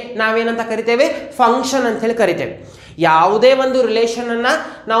ಮೆಥಡಿಗೆ ನಾವೇನಂತ ಕರಿತೇವೆ, ಫಂಕ್ಷನ್ ಅಂತ ಹೇಳಿ ಕರಿತೇವೆ. ಯಾವುದೇ ಒಂದು ರಿಲೇಷನ್ ಅನ್ನ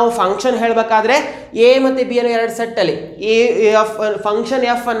ನಾವು ಫಂಕ್ಷನ್ ಹೇಳಬೇಕಾದ್ರೆ ಎ ಮತ್ತು ಬಿ ಅನ್ನೋ ಎರಡು ಸೆಟ್ ಅಲ್ಲಿ ಫಂಕ್ಷನ್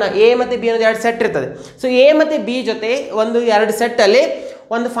ಎಫ್ ಅನ್ನ ಎ ಮತ್ತು ಬಿ ಅನ್ನೋದು ಎರಡು ಸೆಟ್ ಇರ್ತದೆ. ಸೊ ಎ ಮತ್ತು ಬಿ ಜೊತೆ ಒಂದು ಎರಡು ಸೆಟ್ ಅಲ್ಲಿ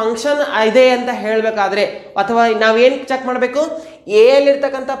ಒಂದು ಫಂಕ್ಷನ್ ಇದೆ ಅಂತ ಹೇಳಬೇಕಾದ್ರೆ, ಅಥವಾ ನಾವೇನು ಚೆಕ್ ಮಾಡಬೇಕು, ಎ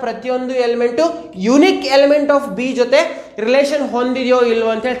ಅಲ್ಲಿರ್ತಕ್ಕಂಥ ಪ್ರತಿಯೊಂದು element unique element of B ಜೊತೆ ರಿಲೇಷನ್ ಹೊಂದಿದೆಯೋ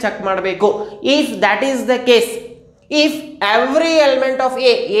ಇಲ್ವೋ ಅಂತ ಹೇಳಿ ಚೆಕ್ ಮಾಡಬೇಕು. If that is the case, if every element of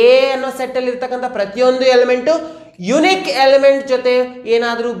A ಅನ್ನೋ ಸೆಟ್ ಅಲ್ಲಿ ಇರ್ತಕ್ಕಂಥ ಪ್ರತಿಯೊಂದು ಎಲಿಮೆಂಟು ಯುನಿಕ್ ಎಲಿಮೆಂಟ್ ಜೊತೆ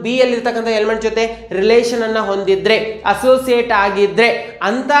ಏನಾದರೂ ಬಿ ಅಲ್ಲಿರ್ತಕ್ಕಂಥ ಎಲಿಮೆಂಟ್ ಜೊತೆ ರಿಲೇಷನ್ ಅನ್ನ ಹೊಂದಿದ್ರೆ, ಅಸೋಸಿಯೇಟ್ ಆಗಿದ್ರೆ,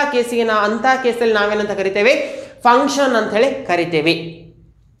 ಅಂತ ಕೇಸಲ್ಲಿ ನಾವೇನಂತ ಕರಿತೇವೆ, ಫಂಕ್ಷನ್ ಅಂತ ಹೇಳಿ ಕರಿತೇವೆ.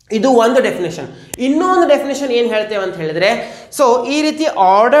 ಇದು ಒಂದು ಡೆಫಿನೇಷನ್. ಇನ್ನೊಂದು ಡೆಫಿನೇಷನ್ ಏನು ಹೇಳ್ತೇವೆ ಅಂತ ಹೇಳಿದ್ರೆ, ಸೊ ಈ ರೀತಿ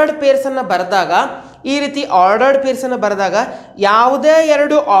ಆರ್ಡರ್ಡ್ ಪೇರ್ಸ್ ಅನ್ನ ಬರೆದಾಗ ಯಾವುದೇ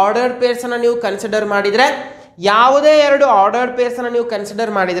ಎರಡು ಆರ್ಡರ್ಡ್ ಪೇರ್ಸ್ ಅನ್ನ ನೀವು ಕನ್ಸಿಡರ್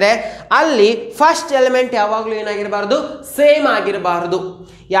ಮಾಡಿದ್ರೆ ಅಲ್ಲಿ ಫಸ್ಟ್ ಎಲಿಮೆಂಟ್ ಯಾವಾಗಲೂ ಏನಾಗಿರಬಾರ್ದು, ಸೇಮ್ ಆಗಿರಬಾರ್ದು.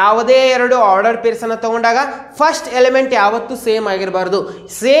 ಯಾವುದೇ ಎರಡು ಆರ್ಡರ್ ಪೇರ್ಸ್ ಅನ್ನು ತಗೊಂಡಾಗ ಫಸ್ಟ್ ಎಲಿಮೆಂಟ್ ಯಾವತ್ತೂ ಸೇಮ್ ಆಗಿರಬಾರ್ದು.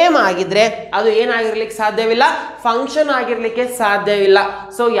 ಸೇಮ್ ಆಗಿದ್ರೆ ಅದು ಏನಾಗಿರ್ಲಿಕ್ಕೆ ಸಾಧ್ಯವಿಲ್ಲ, ಫಂಕ್ಷನ್ ಆಗಿರ್ಲಿಕ್ಕೆ ಸಾಧ್ಯವಿಲ್ಲ.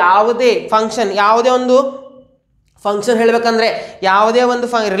 ಸೊ ಯಾವುದೇ ಒಂದು ಫಂಕ್ಷನ್ ಹೇಳಬೇಕಂದ್ರೆ, ಯಾವುದೇ ಒಂದು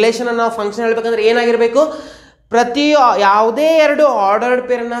ರಿಲೇಷನ್ ಅನ್ನು ನಾವು ಫಂಕ್ಷನ್ ಹೇಳಬೇಕಂದ್ರೆ ಏನಾಗಿರಬೇಕು, ಯಾವುದೇ ಎರಡು ಆರ್ಡರ್ಡ್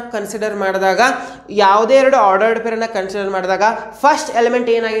ಪೇರನ್ನ ಕನ್ಸಿಡರ್ ಮಾಡಿದಾಗ ಫಸ್ಟ್ ಎಲಿಮೆಂಟ್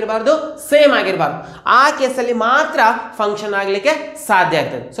ಏನಾಗಿರಬಾರ್ದು, ಸೇಮ್ ಆಗಿರಬಾರ್ದು. ಆ ಕೇಸಲ್ಲಿ ಮಾತ್ರ ಫಂಕ್ಷನ್ ಆಗಲಿಕ್ಕೆ ಸಾಧ್ಯ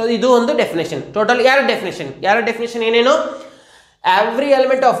ಆಗ್ತದೆ. ಸೊ ಇದು ಒಂದು ಡೆಫಿನೇಷನ್. ಟೋಟಲ್ ಎರಡು ಡೆಫಿನೇಷನ್ ಏನೇನು, ಎವ್ರಿ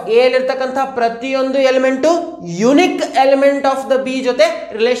ಎಲಿಮೆಂಟ್ ಆಫ್ ಎ ಅಲ್ಲಿರ್ತಕ್ಕಂಥ ಪ್ರತಿಯೊಂದು element unique element of the B ಜೊತೆ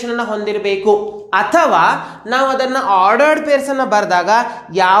ರಿಲೇಷನ್ ಅನ್ನು ಹೊಂದಿರಬೇಕು. ಅಥವಾ ನಾವು ಅದನ್ನು ಆರ್ಡರ್ಡ್ ಪೇರ್ಸನ್ನು ಬರೆದಾಗ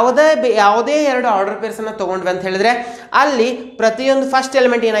ಯಾವುದೇ ಎರಡು ಆರ್ಡರ್ ಪೇರ್ಸನ್ನು ತೊಗೊಂಡ್ವಿ ಅಂತ ಹೇಳಿದ್ರೆ ಅಲ್ಲಿ ಪ್ರತಿಯೊಂದು ಫಸ್ಟ್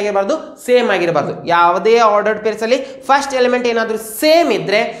ಎಲಿಮೆಂಟ್ ಏನಾಗಿರಬಾರ್ದು, ಸೇಮ್ ಆಗಿರಬಾರ್ದು. ಯಾವುದೇ ಆರ್ಡರ್ಡ್ ಪೇರ್ಸಲ್ಲಿ ಫಸ್ಟ್ ಎಲಿಮೆಂಟ್ ಏನಾದರೂ ಸೇಮ್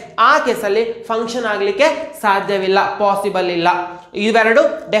ಇದ್ದರೆ ಆ ಕೇಸಲ್ಲಿ ಫಂಕ್ಷನ್ ಆಗಲಿಕ್ಕೆ ಸಾಧ್ಯವಿಲ್ಲ, ಪಾಸಿಬಲ್ ಇಲ್ಲ. ಇವೆರಡು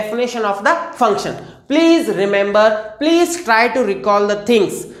definition of the function. Please remember, please try to recall the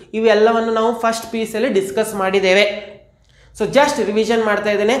things. ಇವೆಲ್ಲವನ್ನು ನಾವು ಫಸ್ಟ್ ಪೀಸಲ್ಲಿ ಡಿಸ್ಕಸ್ ಮಾಡಿದ್ದೇವೆ. ಸೊ ಜಸ್ಟ್ ರಿವಿಷನ್ ಮಾಡ್ತಾ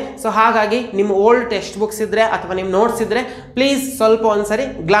ಇದ್ದೇನೆ. ಸೊ ಹಾಗಾಗಿ ನಿಮ್ಮ ಓಲ್ಡ್ ಟೆಕ್ಸ್ಟ್ ಬುಕ್ಸ್ ಇದ್ದರೆ ಅಥವಾ ನಿಮ್ಮ ನೋಟ್ಸ್ ಇದ್ದರೆ ಪ್ಲೀಸ್ ಸ್ವಲ್ಪ ಒಂದ್ಸರಿ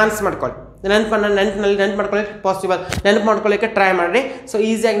ಗ್ಲಾನ್ಸ್ ಮಾಡ್ಕೊಳ್ಳಿ, ನೆನಪು ಮಾಡ್ಕೊಳ್ಳೋಕ್ಕೆ ಪಾಸಿಬಲ್, ನೆನಪು ಮಾಡ್ಕೊಳ್ಳೋಕ್ಕೆ ಟ್ರೈ ಮಾಡಿರಿ. ಸೊ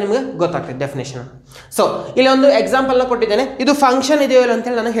ಈಸಿಯಾಗಿ ನಿಮಗೆ ಗೊತ್ತಾಗ್ತದೆ ಡೆಫಿನೇಷನ್. ಸೊ ಇಲ್ಲಿ ಒಂದು ಎಕ್ಸಾಂಪಲ್ನ ಕೊಟ್ಟಿದ್ದೇನೆ. ಇದು ಫಂಕ್ಷನ್ ಇದೆಯೋ ಇಲ್ಲ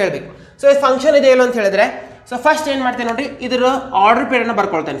ಅಂತೇಳಿ ನಾನು ಹೇಳಬೇಕು. ಸೊ ಇದು ಫಂಕ್ಷನ್ ಇದೆಯೋ ಇಲ್ಲ ಅಂತ ಹೇಳಿದ್ರೆ ಸೊ ಫಸ್ಟ್ ಏನು ಮಾಡ್ತೇನೆ ನೋಡಿರಿ, ಇದರ ಆರ್ಡರ್ ಪೇರನ್ನು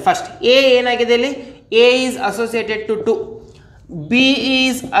ಬರ್ಕೊಳ್ತೇನೆ. ಫಸ್ಟ್ ಎ ಏನಾಗಿದೆ ಇಲ್ಲಿ, A is associated to 2, B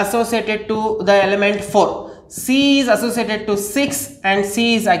is associated to the element 4, C is associated to 6 and C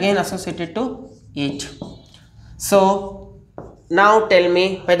is again associated to 8. So now tell me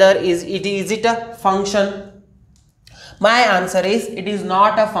whether is it a function? My answer is it is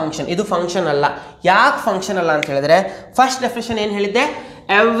not a function. ಇದು function ಅಲ್ಲ. ಯಾಕೆ function ಅಲ್ಲ ಅಂತ ಹೇಳಿದ್ರೆ first definition ಏನು ಹೇಳಿದ್ದೆ,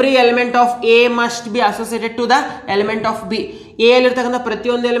 every element of A must be associated to the element of B. A ಅಲ್ಲಿರ್ತಕ್ಕಂಥ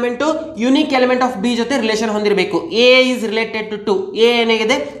ಪ್ರತಿಯೊಂದು element unique element of B ಜೊತೆ ರಿಲೇಷನ್ ಹೊಂದಿರಬೇಕು. A is related to 2. A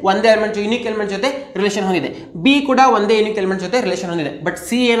ಏನಾಗಿದೆ, ಒಂದೇ ಎಲಿಮೆಂಟ್ ಯುನಿಕ್ ಎಲಿಮೆಂಟ್ ಜೊತೆ ರಿಲೇಷನ್ ಹೊಂದಿದೆ. ಬಿ ಕೂಡ ಒಂದೇ ಯುನಿಕ್ ಎಲಿಮೆಂಟ್ ಜೊತೆ ರಿಲೇಷನ್ ಹೊಂದಿದೆ. ಬಟ್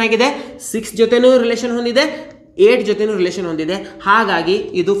ಸಿ ಏನಾಗಿದೆ, 6 ಜೊತೆನೂ ರಿಲೇಷನ್ ಹೊಂದಿದೆ, 8 ಜೊತೆನೂ ರಿಲೇಷನ್ ಹೊಂದಿದೆ. ಹಾಗಾಗಿ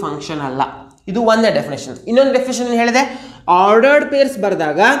ಇದು ಫಂಕ್ಷನ್ ಅಲ್ಲ. ಇದು ಒಂದೇ ಡೆಫಿನೇಷನ್. ಇನ್ನೊಂದು ಡೆಫಿನೇಷನ್ ಹೇಳಿದೆ, ಆರ್ಡರ್ಡ್ ಪೇರ್ಸ್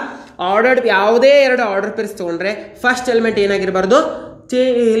ಬರೆದಾಗ ಯಾವುದೇ ಎರಡು ಆರ್ಡರ್ ಪೇರ್ಸ್ ತೊಗೊಂಡ್ರೆ ಫಸ್ಟ್ ಎಲಿಮೆಂಟ್ ಏನಾಗಿರಬಾರ್ದು,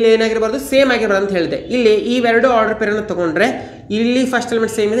 ಇಲ್ಲಿ ಏನಾಗಿರಬಾರ್ದು, ಸೇಮ್ ಆಗಿರಬಾರ್ದು ಅಂತ ಹೇಳಿದೆ. ಇಲ್ಲಿ ಇವೆರಡು ಆರ್ಡರ್ ಪೇರನ್ನು ತೊಗೊಂಡ್ರೆ ಇಲ್ಲಿ ಫಸ್ಟ್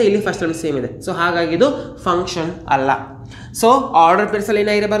ಎಲಿಮೆಂಟ್ ಸೇಮ್ ಇದೆ, ಇಲ್ಲಿ ಫಸ್ಟ್ ಎಲಿಮೆಂಟ್ ಸೇಮ್ ಇದೆ. ಸೊ ಹಾಗಾಗಿ ಇದು ಫಂಕ್ಷನ್ ಅಲ್ಲ. ಸೊ ಆರ್ಡರ್ ಪೇರ್ಸಲ್ಲಿ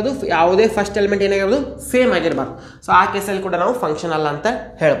ಏನಾಗಿರಬಾರ್ದು, ಯಾವುದೇ ಫಸ್ಟ್ ಎಲಿಮೆಂಟ್ ಏನಾಗಿರಬಾರ್ದು, ಸೇಮ್ ಆಗಿರಬಾರ್ದು. ಸೊ ಆ ಕೇಸಲ್ಲಿ ಕೂಡ ನಾವು ಫಂಕ್ಷನ್ ಅಲ್ಲ ಅಂತ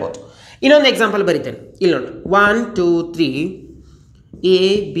ಹೇಳ್ಬೋದು. ಇನ್ನೊಂದು ಎಕ್ಸಾಂಪಲ್ ಬರೀತೇನೆ. ಇಲ್ಲಿ ನೋಡಿ, 1 2 3 A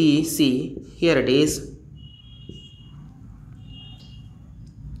B C. Here it is.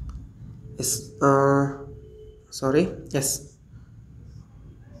 Yes. Sorry. Yes.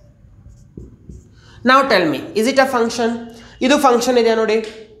 Now tell me, is it a function? ಇದು ಫಂಕ್ಷನ್ ಇದೆ ನೋಡಿ.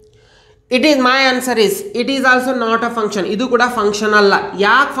 It is my answer is it is also not a function. ಇದು ಕೂಡ ಫಂಕ್ಷನ್ ಅಲ್ಲ.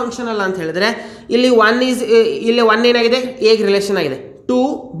 ಯಾಕೆ ಫಂಕ್ಷನ್ ಅಲ್ಲ ಅಂತ ಹೇಳಿದ್ರೆ ಇಲ್ಲಿ 1 ಏನಾಗಿದೆ, ಎಗೆ ರಿಲೇಷನ್ ಆಗಿದೆ, 2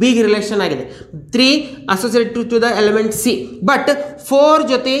 ಬಿಗೆ ರಿಲೇಷನ್ ಆಗಿದೆ, 3 associated to the element C. But 4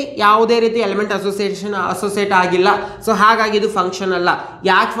 ಜೊತೆ ಯಾವುದೇ ರೀತಿ ಎಲಿಮೆಂಟ್ ಅಸೋಸಿಯೇಟ್ ಆಗಿಲ್ಲ. ಸೊ ಹಾಗಾಗಿ ಇದು ಫಂಕ್ಷನ್ ಅಲ್ಲ.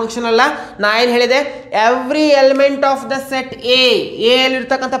 ಯಾಕೆ ಫಂಕ್ಷನ್ ಅಲ್ಲ, ನಾ ಏನು ಹೇಳಿದೆ, every element of the set A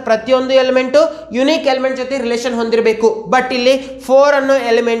ಅಲ್ಲಿರ್ತಕ್ಕಂಥ ಪ್ರತಿಯೊಂದು ಎಲಿಮೆಂಟು ಯುನಿಕ್ ಎಲಿಮೆಂಟ್ ಜೊತೆ ರಿಲೇಷನ್ ಹೊಂದಿರಬೇಕು. ಬಟ್ ಇಲ್ಲಿ 4 ಅನ್ನೋ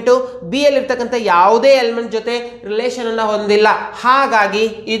ಎಲಿಮೆಂಟು ಬಿ ಅಲ್ಲಿರ್ತಕ್ಕಂಥ ಯಾವುದೇ ಎಲಿಮೆಂಟ್ ಜೊತೆ ರಿಲೇಷನ್ ಅನ್ನು ಹೊಂದಿಲ್ಲ. ಹಾಗಾಗಿ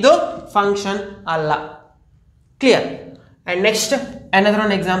ಇದು ಫಂಕ್ಷನ್ ಅಲ್ಲ. Clear? And next, another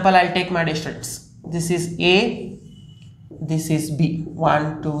one example I'll take my students. This is A, this is B. 1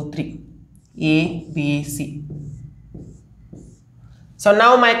 2 3 A B C. So now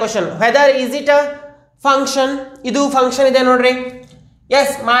my question, whether is it a function? Idu function ide nodri.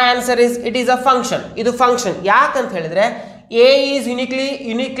 Yes, my answer is it is a function. Idu function. Yakant helidre A is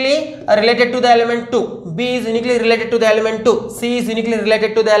uniquely related to the element 2. B is uniquely related to the element 2. C is uniquely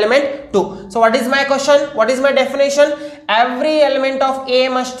related to the element 2. So what is my question? What is my definition? Every element of A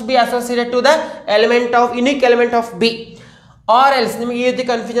must be associated to the unique element of B. Or else ನಿಮಗೆ ಈ ರೀತಿ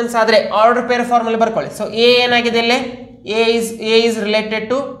confusions ಆದರೆ order peer ಫಾರ್ಮಲ್ಲಿ ಬರ್ಕೊಳ್ಳಿ. So A ಏನಾಗಿದೆ ಇಲ್ಲಿ, A is related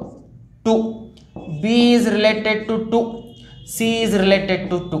to 2, B is related to 2, C is related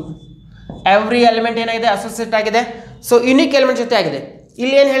to 2. Every element ಏನಾಗಿದೆ, associate ಆಗಿದೆ. ಸೊ ಯುನಿಕ್ ಎಲಿಮೆಂಟ್ ಜೊತೆ ಆಗಿದೆ.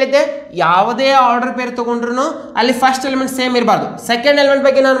 ಇಲ್ಲಿ ಏನು ಹೇಳಿದ್ದೆ, ಯಾವುದೇ ಆರ್ಡರ್ ಪೇರ್ ತಗೊಂಡ್ರು ಅಲ್ಲಿ ಫಸ್ಟ್ ಎಲಿಮೆಂಟ್ ಸೇಮ್ ಇರಬಾರ್ದು. ಸೆಕೆಂಡ್ ಎಲಿಮೆಂಟ್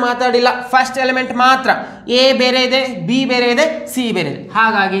ಬಗ್ಗೆ ನಾನು ಮಾತಾಡಿಲ್ಲ, ಫಸ್ಟ್ ಎಲಿಮೆಂಟ್ ಮಾತ್ರ. ಎ ಬೇರೆ ಇದೆ, ಬಿ ಬೇರೆ ಇದೆ, ಸಿ ಬೇರೆ ಇದೆ.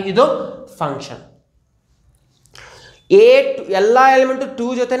 ಹಾಗಾಗಿ ಇದು ಫಂಕ್ಷನ್. ಎಲ್ಲ ಎಲಿಮೆಂಟು 2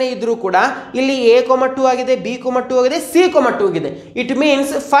 ಜೊತೆನೇ ಇದ್ರೂ ಕೂಡ ಇಲ್ಲಿ A, 2 ಆಗಿದೆ, B, 2 ಆಗಿದೆ, C, 2 ಆಗಿದೆ. ಇಟ್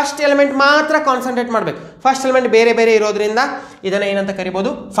ಮೀನ್ಸ್ ಫಸ್ಟ್ ಎಲಿಮೆಂಟ್ ಮಾತ್ರ ಕಾನ್ಸಂಟ್ರೇಟ್ ಮಾಡಬೇಕು. ಫಸ್ಟ್ ಎಲಿಮೆಂಟ್ ಬೇರೆ ಬೇರೆ ಇರೋದ್ರಿಂದ ಇದನ್ನು ಏನಂತ ಕರಿಬೋದು,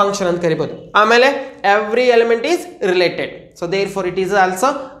 ಫಂಕ್ಷನ್ ಅಂತ ಕರಿಬೋದು. ಆಮೇಲೆ every element is related. So therefore it is also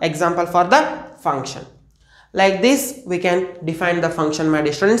example for the function. Like this we can define the function, my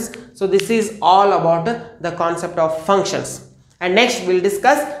dear students. So this is all about the concept of functions, and next we'll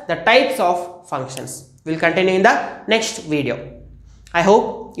discuss the types of functions. We'll continue in the next video. I hope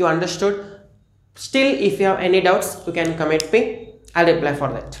you understood. Still, if you have any doubts, you can comment me. I'll reply for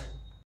that.